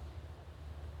pleased.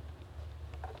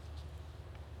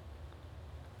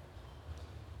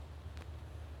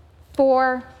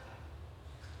 For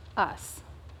us.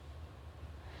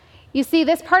 You see,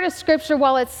 this part of Scripture,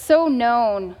 while it's so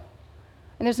known,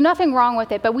 and there's nothing wrong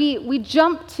with it, but we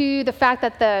jump to the fact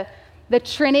that the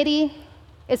Trinity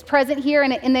is present here,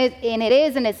 and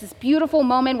it's this beautiful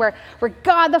moment where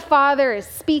God the Father is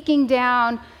speaking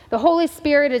down, the Holy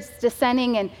Spirit is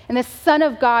descending, and the Son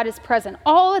of God is present,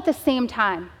 all at the same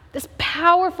time. This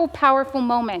powerful, powerful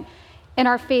moment in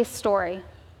our faith story.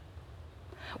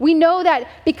 We know that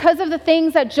because of the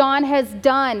things that John has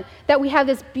done, that we have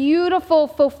this beautiful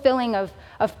fulfilling of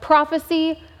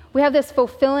prophecy. We have this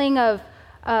fulfilling of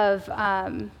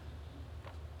all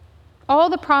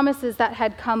the promises that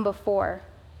had come before.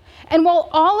 And while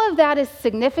all of that is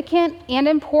significant and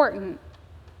important,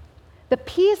 the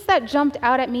piece that jumped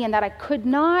out at me and that I could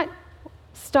not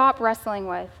stop wrestling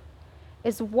with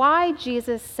is why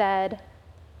Jesus said,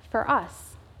 for us.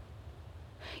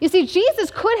 You see,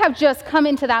 Jesus could have just come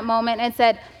into that moment and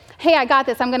said, hey, I got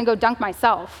this, I'm going to go dunk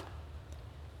myself.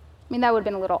 I mean, that would have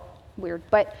been a little weird,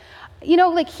 but he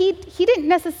didn't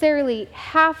necessarily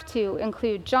have to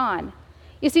include John.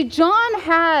 You see, John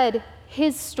had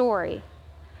his story.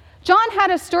 John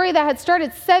had a story that had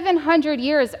started 700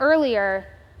 years earlier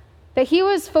that he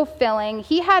was fulfilling.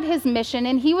 He had his mission,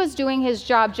 and he was doing his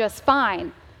job just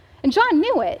fine. And John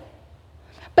knew it.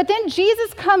 But then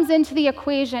Jesus comes into the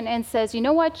equation and says, you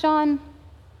know what, John?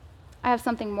 I have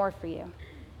something more for you.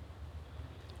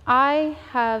 I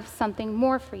have something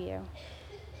more for you.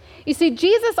 You see,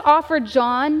 Jesus offered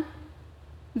John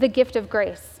the gift of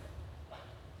grace.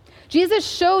 Jesus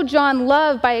showed John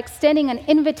love by extending an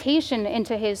invitation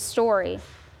into his story.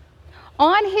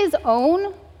 On his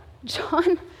own,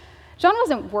 John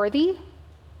wasn't worthy.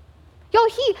 Y'all,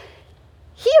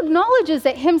 he acknowledges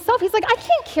it himself. He's like, I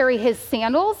can't carry his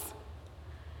sandals.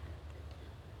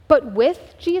 But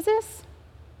with Jesus,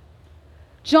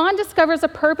 John discovers a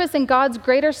purpose in God's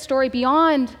greater story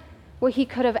beyond what he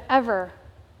could have ever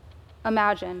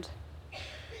imagined.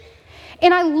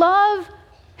 And I love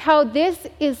how this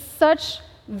is such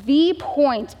the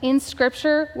point in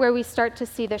Scripture where we start to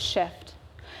see this shift.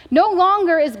 No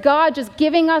longer is God just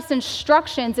giving us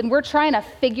instructions and we're trying to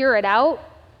figure it out.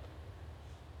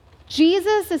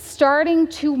 Jesus is starting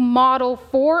to model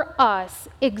for us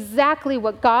exactly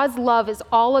what God's love is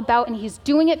all about, and he's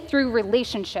doing it through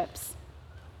relationships.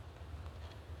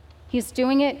 He's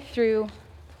doing it through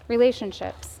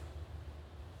relationships.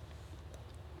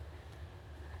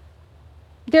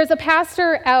 There's a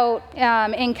pastor out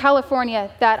in California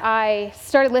that I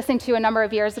started listening to a number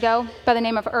of years ago by the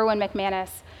name of Erwin McManus.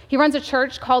 He runs a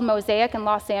church called Mosaic in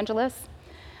Los Angeles.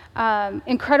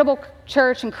 Incredible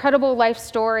church, incredible life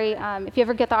story. If you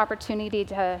ever get the opportunity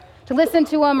to to listen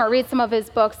to him or read some of his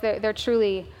books. They're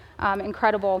truly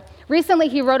incredible. Recently,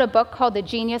 he wrote a book called The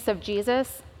Genius of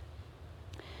Jesus.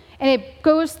 And it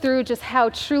goes through just how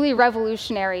truly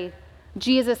revolutionary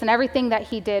Jesus and everything that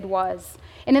he did was.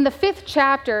 And in the 5th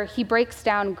chapter, he breaks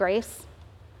down grace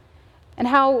and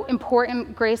how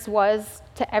important grace was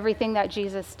to everything that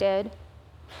Jesus did.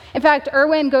 In fact,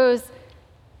 Erwin goes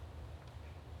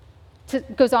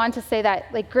on to say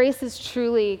that like grace is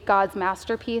truly God's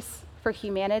masterpiece for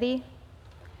humanity.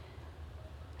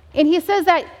 And he says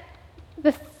that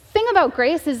the thing about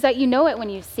grace is that you know it when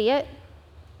you see it.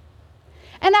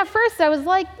 And at first I was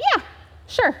like, yeah,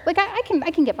 sure. Like I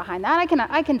can get behind that.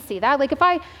 I can see that. Like if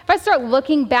I start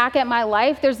looking back at my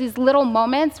life, there's these little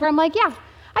moments where I'm like, yeah,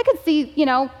 I could see,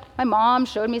 my mom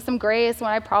showed me some grace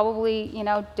when I probably,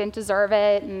 didn't deserve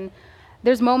it. And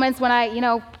there's moments when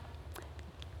I,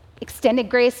 extended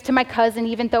grace to my cousin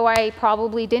even though I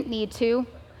probably didn't need to.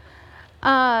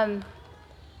 And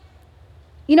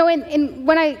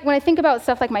when I think about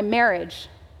stuff like my marriage,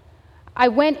 I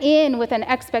went in with an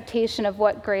expectation of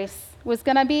what grace was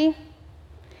going to be.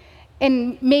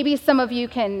 And maybe some of you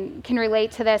can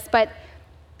relate to this, but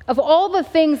of all the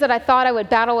things that I thought I would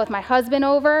battle with my husband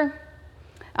over,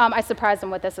 I surprised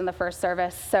him with this in the first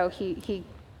service, so he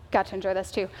got to enjoy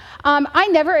this too. I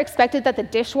never expected that the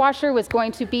dishwasher was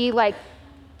going to be like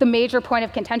the major point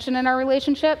of contention in our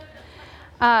relationship.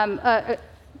 I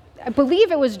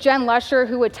believe it was Jen Lusher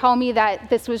who would tell me that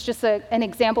this was just an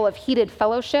example of heated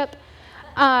fellowship.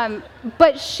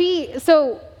 But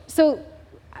so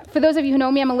for those of you who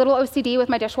know me, I'm a little OCD with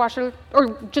my dishwasher,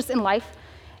 or just in life.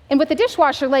 And with the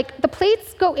dishwasher, like the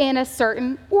plates go in a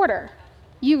certain order.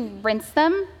 You rinse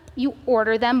them, you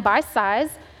order them by size.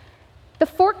 The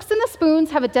forks and the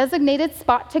spoons have a designated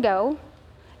spot to go.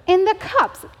 And the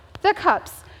cups,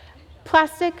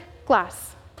 plastic,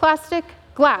 glass.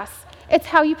 It's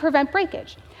how you prevent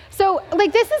breakage. So,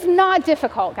 like, this is not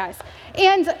difficult, guys.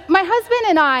 And my husband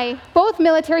and I, both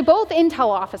military, both intel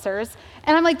officers,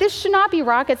 and I'm like, this should not be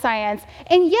rocket science.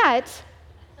 And yet,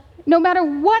 no matter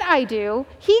what I do,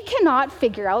 he cannot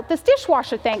figure out this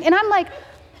dishwasher thing. And I'm like,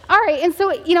 all right. And so,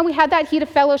 we had that heat of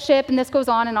fellowship, and this goes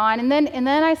on. And then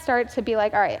I start to be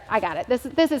like, all right, I got it.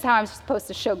 This is how I'm supposed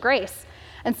to show grace.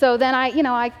 And so then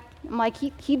I'm like,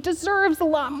 he deserves a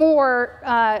lot more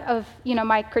of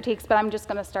my critiques, but I'm just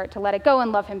going to start to let it go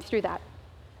and love him through that.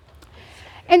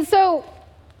 And so,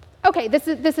 okay, this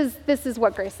is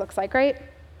what grace looks like, right?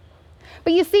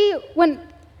 But you see, when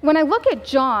I look at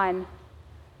John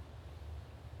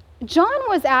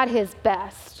was at his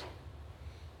best.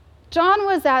 John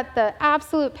was at the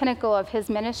absolute pinnacle of his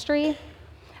ministry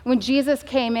when Jesus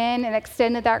came in and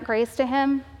extended that grace to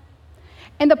him.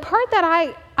 And the part that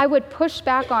I would push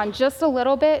back on just a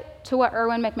little bit to what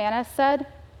Erwin McManus said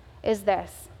is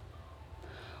this.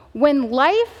 When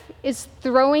life is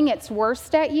throwing its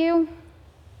worst at you,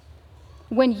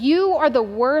 when you are the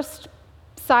worst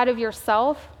side of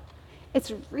yourself,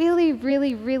 it's really,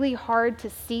 really, really hard to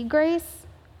see grace,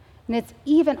 and it's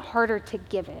even harder to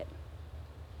give it.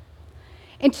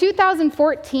 In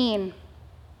 2014,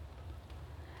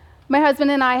 my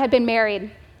husband and I had been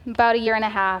married about 1.5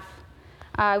 years.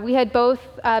 We had both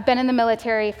been in the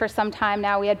military for some time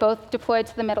now. We had both deployed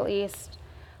to the Middle East.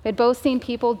 We had both seen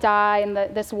people die and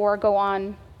this war go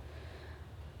on.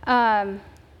 And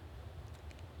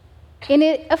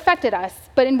it affected us,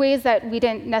 but in ways that we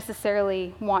didn't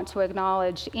necessarily want to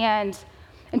acknowledge. And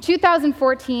in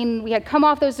 2014, we had come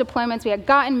off those deployments. We had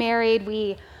gotten married.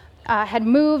 We had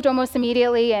moved almost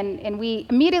immediately, and we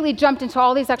immediately jumped into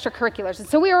all these extracurriculars. And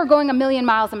so we were going 1,000,000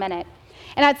 miles a minute.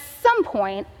 And at some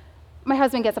point, my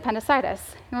husband gets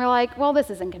appendicitis. And we're like, well,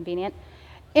 this is inconvenient.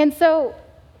 And so,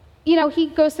 he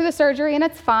goes through the surgery and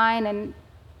it's fine. And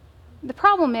the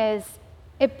problem is,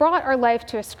 it brought our life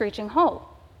to a screeching halt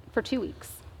for 2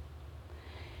 weeks.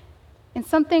 And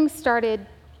something started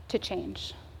to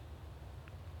change.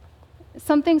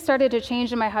 Something started to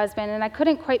change in my husband, and I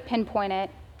couldn't quite pinpoint it,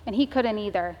 and he couldn't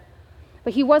either.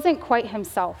 But he wasn't quite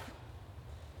himself.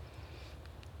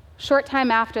 Short time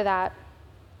after that,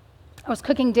 I was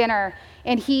cooking dinner,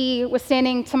 and he was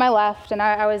standing to my left, and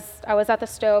I was at the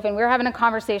stove, and we were having a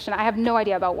conversation. I have no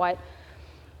idea about what.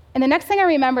 And the next thing I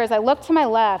remember is I look to my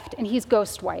left, and he's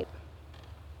ghost white,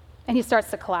 and he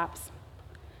starts to collapse.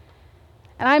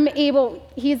 And I'm 5'2",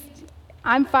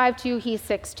 he's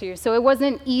 6'2", so it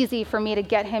wasn't easy for me to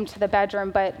get him to the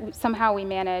bedroom, but somehow we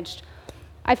managed.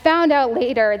 I found out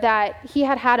later that he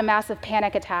had had a massive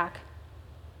panic attack.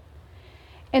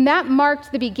 And that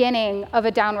marked the beginning of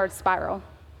a downward spiral.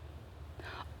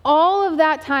 All of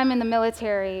that time in the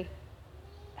military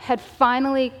had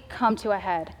finally come to a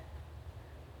head.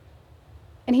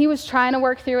 And he was trying to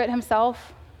work through it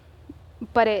himself,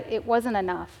 but it wasn't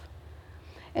enough.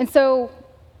 And so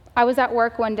I was at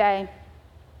work one day,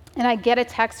 and I get a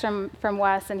text from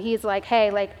Wes, and he's like, hey,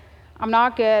 like, I'm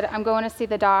not good. I'm going to see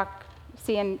the doc,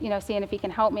 seeing if he can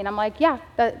help me. And I'm like, yeah,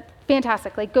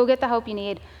 fantastic. Like, go get the help you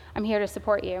need. I'm here to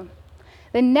support you.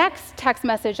 The next text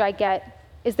message I get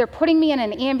is they're putting me in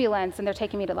an ambulance, and they're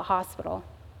taking me to the hospital.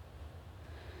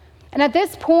 And at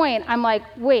this point, I'm like,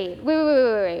 wait,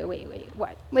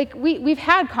 what? Like, we've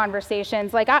had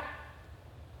conversations. Like,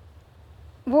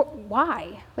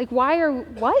 why? Like,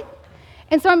 what?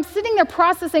 And so I'm sitting there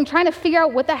processing, trying to figure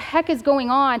out what the heck is going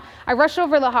on. I rush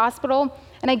over to the hospital,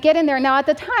 and I get in there. Now, at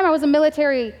the time, I was a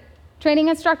military training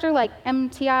instructor, like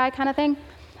MTI kind of thing.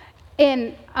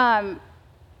 And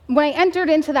when I entered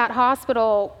into that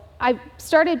hospital, I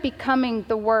started becoming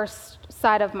the worst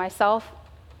side of myself,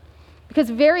 because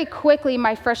very quickly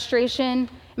my frustration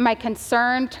and my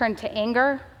concern turned to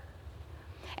anger.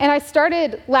 And I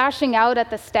started lashing out at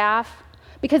the staff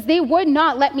because they would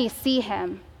not let me see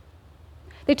him.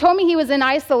 They told me he was in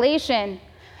isolation.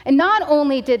 And not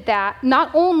only that,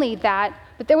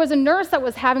 but there was a nurse that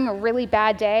was having a really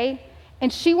bad day,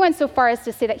 and she went so far as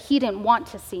to say that he didn't want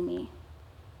to see me.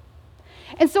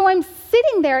 And so I'm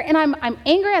sitting there, and I'm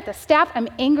angry at the staff. I'm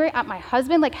angry at my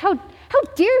husband. Like, how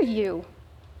dare you?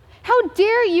 How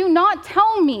dare you not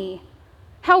tell me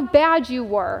how bad you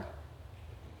were?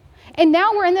 And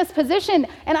now we're in this position,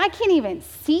 and I can't even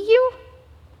see you?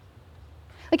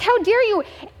 Like, how dare you?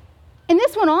 And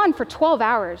this went on for 12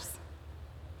 hours.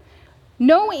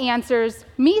 No answers,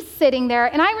 me sitting there.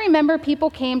 And I remember people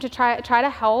came to try to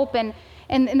help, and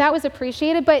that was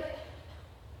appreciated. But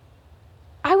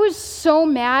I was so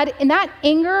mad, and that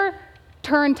anger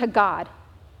turned to God.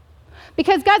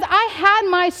 Because, guys, I had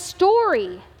my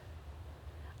story.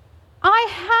 I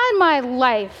had my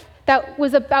life that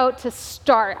was about to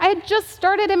start. I had just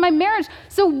started in my marriage.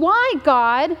 So why,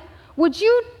 God, would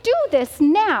you do this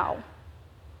now?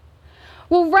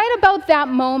 Well, right about that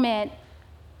moment,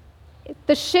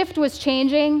 the shift was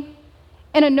changing,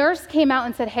 and a nurse came out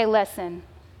and said, hey, listen,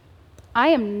 I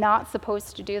am not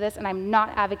supposed to do this, and I'm not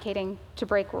advocating to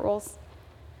break rules.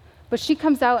 But she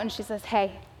comes out and she says,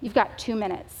 hey, you've got 2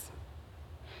 minutes.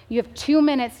 You have 2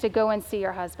 minutes to go and see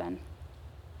your husband,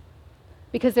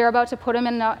 because they're about to put him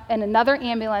in another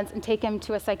ambulance and take him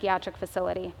to a psychiatric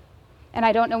facility. And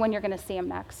I don't know when you're going to see him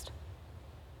next.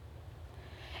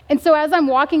 And so as I'm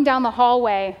walking down the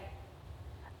hallway,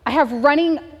 I have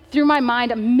running through my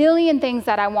mind a million things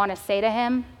that I want to say to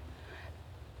him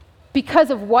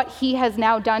because of what he has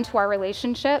now done to our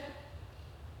relationship.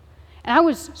 And I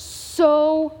was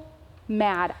so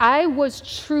mad. I was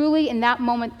truly, in that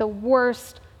moment, the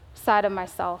worst side of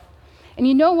myself. And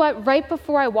you know what? Right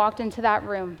before I walked into that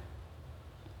room,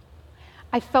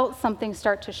 I felt something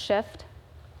start to shift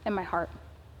in my heart.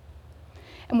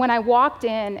 And when I walked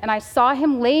in and I saw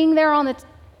him laying there on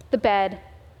the bed,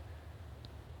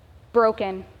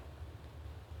 broken,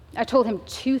 I told him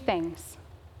 2 things.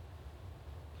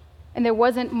 And there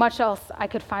wasn't much else I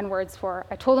could find words for.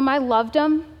 I told him I loved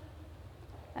him,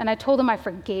 and I told him I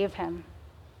forgave him.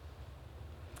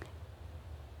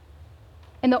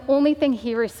 And the only thing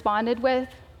he responded with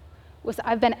was,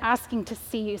 I've been asking to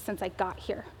see you since I got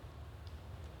here.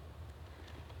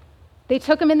 They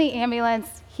took him in the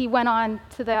ambulance. He went on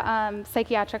to the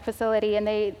psychiatric facility, and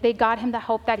they got him the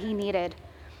help that he needed.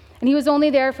 And he was only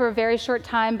there for a very short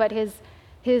time, but his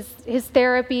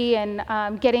therapy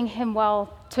and getting him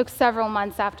well took several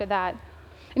months after that.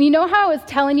 And you know how I was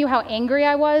telling you how angry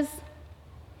I was?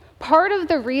 Part of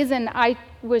the reason I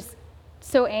was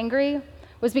so angry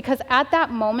was because at that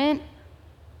moment,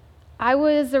 I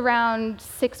was around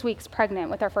 6 weeks pregnant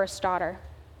with our first daughter.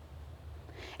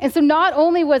 And so not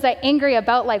only was I angry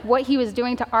about like what he was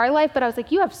doing to our life, but I was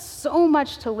like, you have so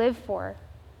much to live for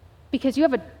because you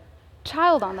have a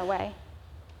child on the way.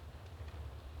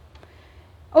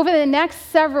 Over the next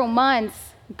several months,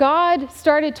 God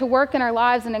started to work in our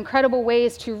lives in incredible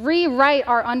ways to rewrite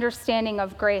our understanding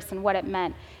of grace and what it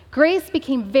meant. Grace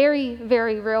became very,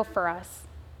 very real for us.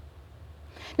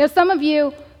 Now, some of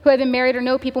you who have been married or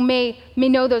know people may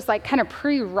know those like kind of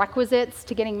prerequisites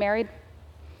to getting married.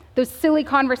 Those silly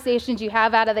conversations you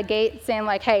have out of the gate saying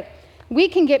like, hey, we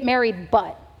can get married,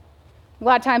 but. A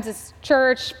lot of times it's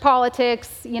church,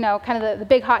 politics, kind of the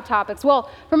big hot topics. Well,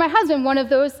 for my husband, one of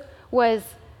those was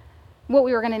what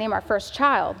we were going to name our first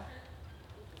child.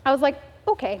 I was like,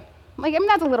 okay.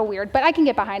 That's a little weird, but I can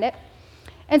get behind it.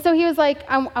 And so he was like,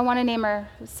 I want to name her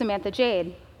Samantha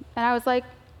Jade. And I was like,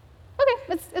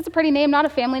 okay, it's a pretty name, not a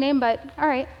family name, but all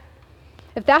right.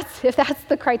 If that's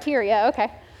the criteria, okay.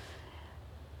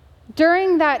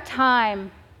 During that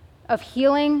time of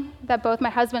healing that both my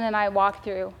husband and I walked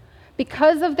through,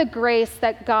 because of the grace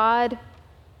that God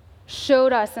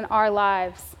showed us in our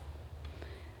lives,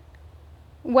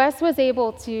 Wes was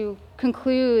able to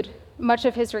conclude much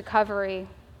of his recovery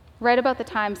right about the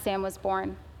time Sam was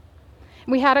born.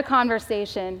 We had a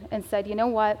conversation and said, you know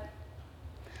what?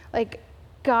 Like,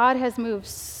 God has moved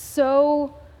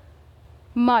so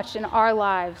much in our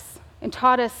lives and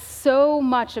taught us so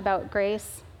much about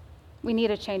grace. We need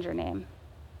to change her name.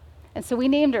 And so we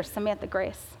named her Samantha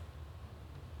Grace.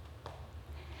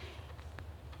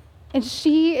 And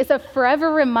she is a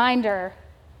forever reminder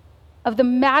of the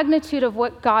magnitude of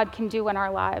what God can do in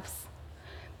our lives.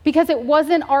 Because it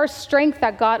wasn't our strength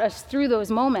that got us through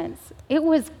those moments. It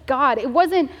was God. It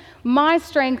wasn't my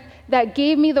strength that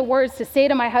gave me the words to say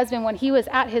to my husband when he was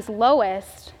at his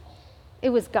lowest.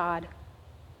 It was God.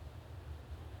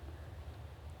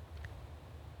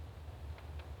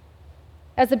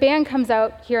 As the band comes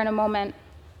out here in a moment,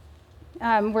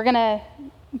 we're going to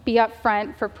be up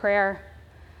front for prayer.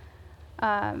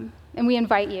 And we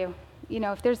invite you. You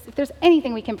know, if there's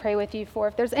anything we can pray with you for,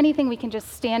 if there's anything we can just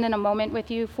stand in a moment with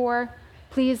you for,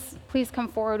 please come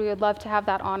forward. We would love to have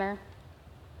that honor.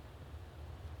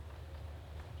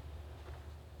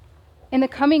 In the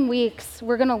coming weeks,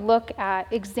 we're going to look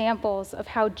at examples of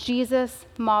how Jesus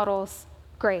models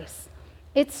grace.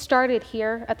 It started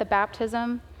here at the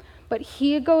baptism, but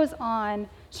he goes on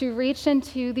to reach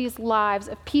into these lives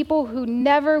of people who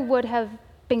never would have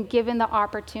been given the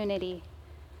opportunity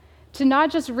to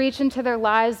not just reach into their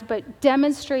lives, but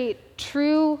demonstrate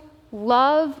true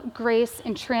love, grace,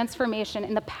 and transformation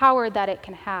and the power that it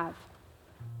can have.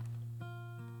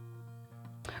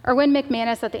 Erwin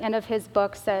McManus at the end of his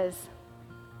book says,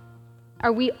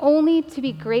 "Are we only to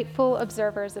be grateful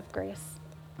observers of grace?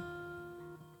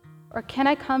 Or can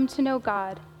I come to know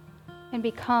God and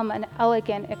become an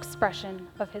elegant expression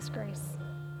of his grace?"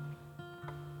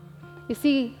 You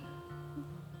see,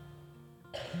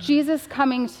 Jesus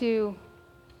coming to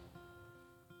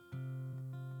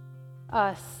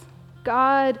us,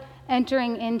 God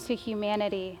entering into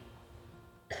humanity,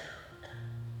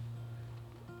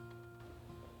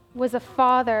 was a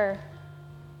father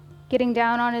getting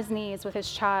down on his knees with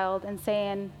his child and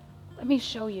saying, "Let me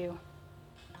show you.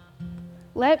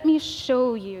 Let me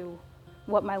show you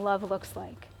what my love looks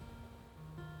like."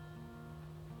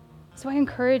 So I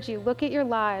encourage you, look at your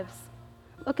lives.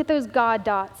 Look at those God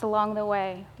dots along the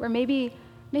way where maybe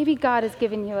God has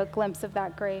given you a glimpse of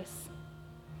that grace.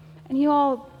 And you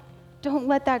all, don't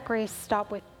let that grace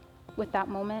stop with that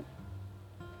moment.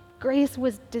 Grace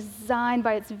was designed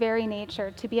by its very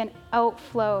nature to be an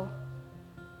outflow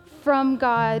from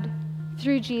God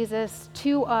through Jesus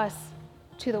to us,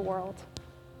 to the world.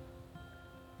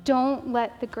 Don't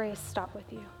let the grace stop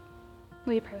with you.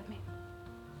 Will you pray with me?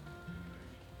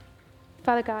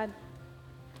 Father God,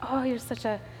 oh, you're such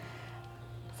a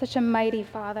mighty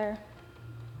Father,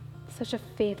 such a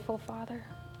faithful Father.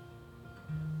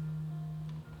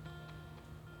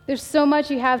 There's so much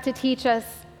you have to teach us,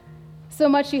 so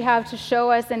much you have to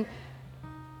show us, and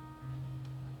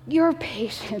your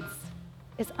patience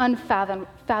is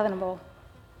unfathomable.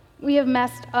 We have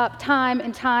messed up time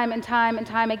and time and time and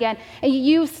time again, and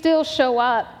you still show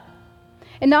up.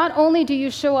 And not only do you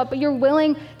show up, but you're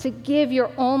willing to give your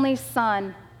only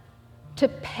Son to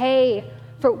pay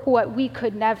for what we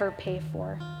could never pay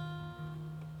for.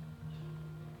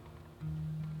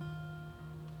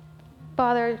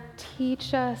 Father,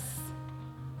 teach us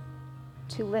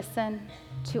to listen,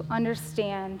 to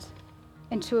understand,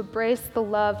 and to embrace the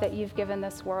love that you've given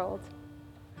this world.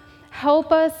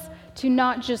 Help us to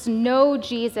not just know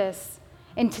Jesus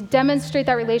and to demonstrate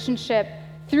that relationship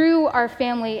through our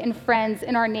family and friends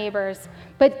and our neighbors,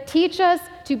 but teach us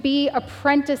to be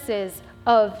apprentices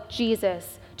of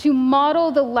Jesus, to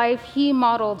model the life he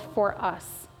modeled for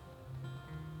us.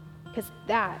 Because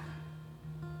that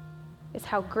is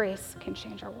how grace can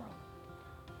change our world.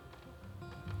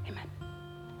 Amen.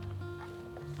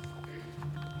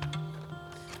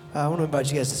 I want to invite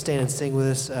you guys to stand and sing with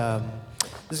us.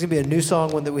 This is going to be a new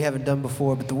song, one that we haven't done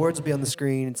before, but the words will be on the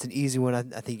screen. It's an easy one. I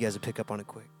think you guys will pick up on it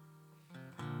quick.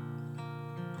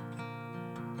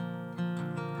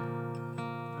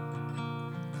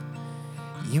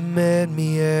 You met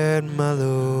me at my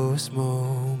lowest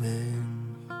moment.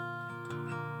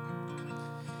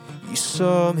 You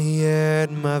saw me at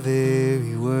my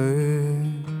very worst.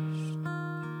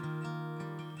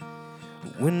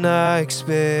 When I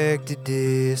expected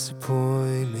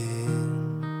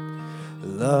disappointment,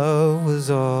 love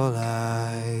was all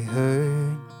I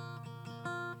heard.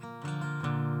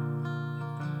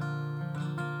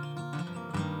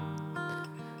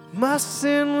 My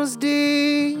sin was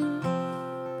deep,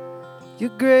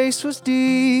 your grace was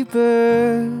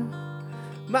deeper.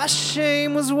 My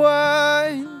shame was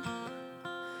wide,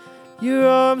 your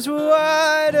arms were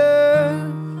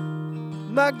wider.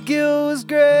 My guilt was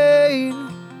great,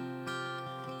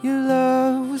 your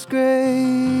love was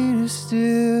greater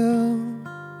still.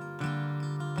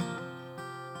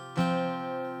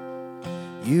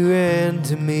 You ran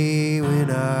to me when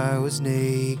I was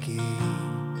naked.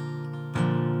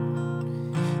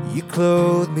 You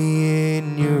clothed me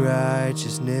in your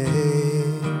righteousness.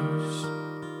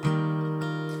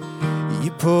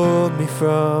 You pulled me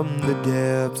from the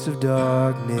depths of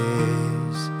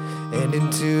darkness and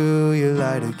into your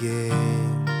light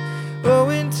again. Oh,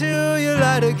 into your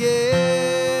light again.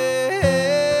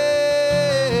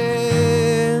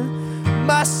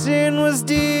 My sin was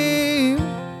deep,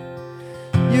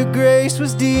 your grace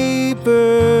was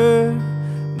deeper.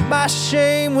 My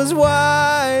shame was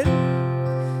wide,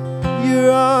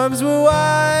 your arms were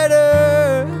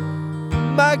wider.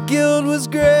 My guilt was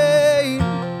great,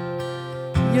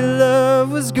 your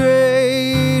love was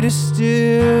greater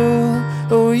still.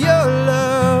 Oh, your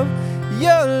love,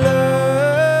 your love.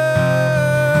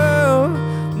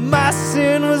 My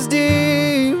sin was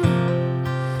deep,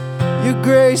 your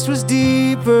grace was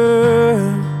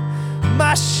deeper.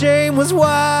 My shame was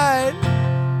wide,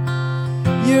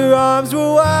 your arms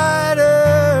were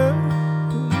wider.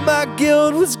 My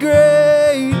guilt was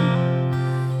great,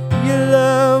 your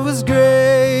love was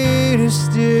greater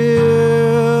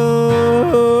still.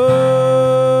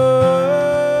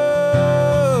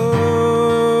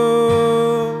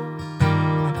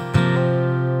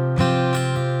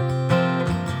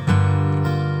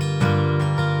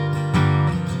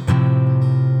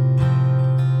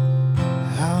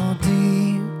 How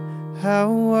deep, how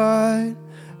wide,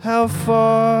 how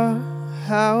far,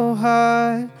 how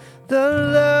high, the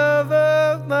love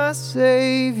of my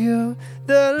Savior,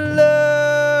 the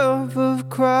love of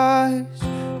Christ.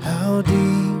 How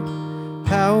deep,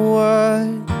 how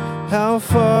wide, how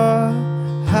far,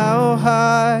 how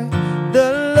high,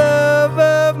 the love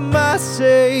of my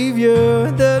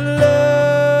Savior, the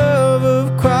love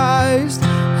of Christ.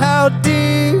 How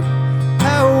deep,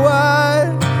 how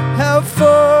wide, how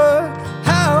far,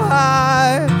 how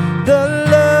high, the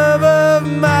love of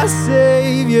my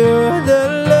Savior, the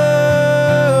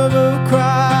love of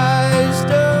Christ.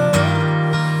 Oh,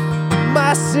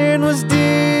 my sin was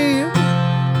deep,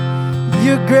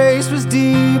 your grace was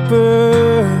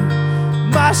deeper.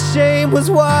 My shame was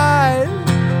wide,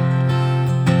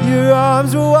 your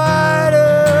arms were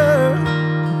wider.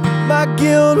 My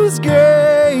guilt was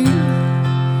great,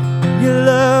 your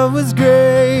love was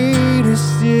greater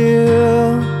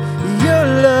still. Your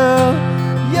love,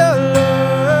 your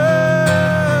love.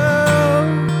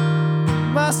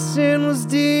 My sin was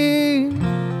deep,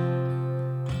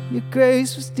 your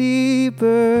grace was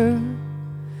deeper.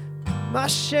 My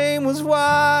shame was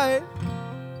wide,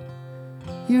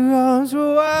 your arms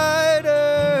were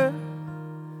wider.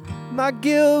 My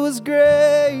guilt was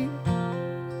great,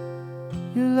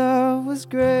 your love was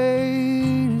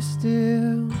greater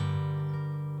still.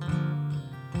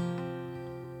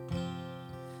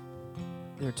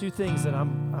 There are two things that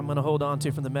I'm going to hold on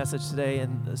to from the message today,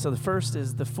 and so the first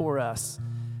is the for us.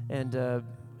 And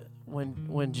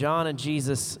when John and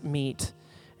Jesus meet,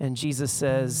 and Jesus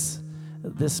says,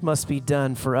 "This must be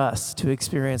done for us to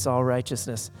experience all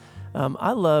righteousness."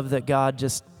 I love that God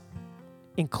just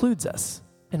includes us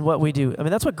in what we do. I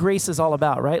mean, that's what grace is all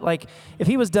about, right? Like, if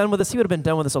he was done with us, he would have been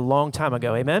done with us a long time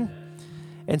ago. Amen.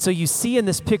 And so you see in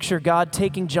this picture God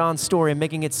taking John's story and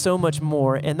making it so much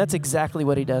more, and that's exactly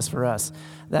what he does for us,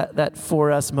 that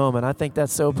for us moment. I think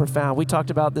that's so profound. We talked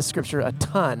about this scripture a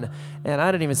ton, and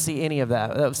I didn't even see any of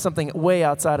that. That was something way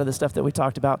outside of the stuff that we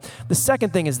talked about. The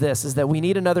second thing is this, is that we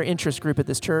need another interest group at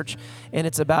this church, and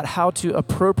it's about how to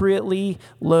appropriately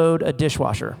load a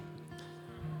dishwasher.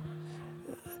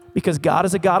 Because God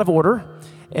is a God of order,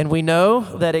 and we know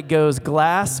that it goes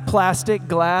glass, plastic,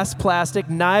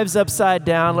 knives upside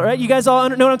down. Right? You guys all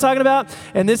know what I'm talking about?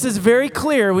 And this is very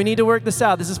clear. We need to work this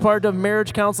out. This is part of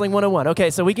Marriage Counseling 101. Okay,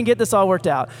 so we can get this all worked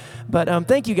out. But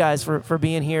thank you guys for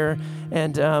being here.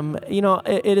 And,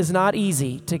 it is not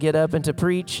easy to get up and to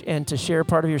preach and to share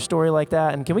part of your story like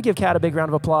that. And can we give Kat a big round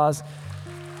of applause?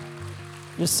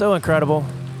 Just so incredible.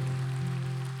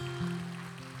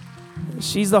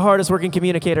 She's the hardest working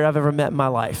communicator I've ever met in my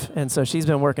life. And so she's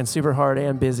been working super hard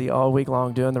and busy all week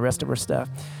long doing the rest of her stuff.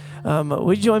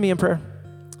 Would you join me in prayer?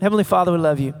 Heavenly Father, we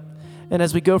love you. And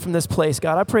as we go from this place,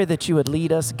 God, I pray that you would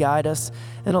lead us, guide us,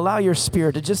 and allow your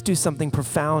Spirit to just do something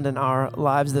profound in our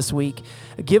lives this week.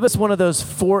 Give us one of those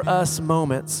for us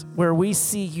moments where we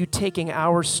see you taking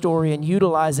our story and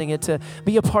utilizing it to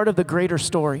be a part of the greater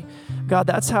story. God,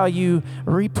 that's how you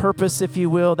repurpose, if you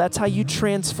will. That's how you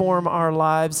transform our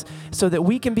lives so that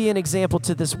we can be an example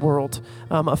to this world.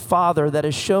 A father that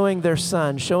is showing their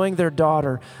son, showing their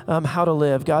daughter how to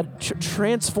live. God,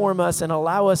 transform us and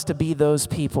allow us to be those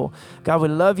people. God, we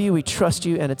love you, we trust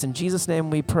you, and it's in Jesus'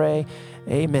 name we pray.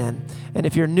 Amen. And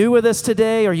if you're new with us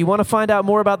today or you want to find out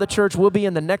more about the church, we'll be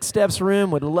in the Next Steps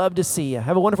room. Would love to see you.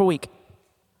 Have a wonderful week.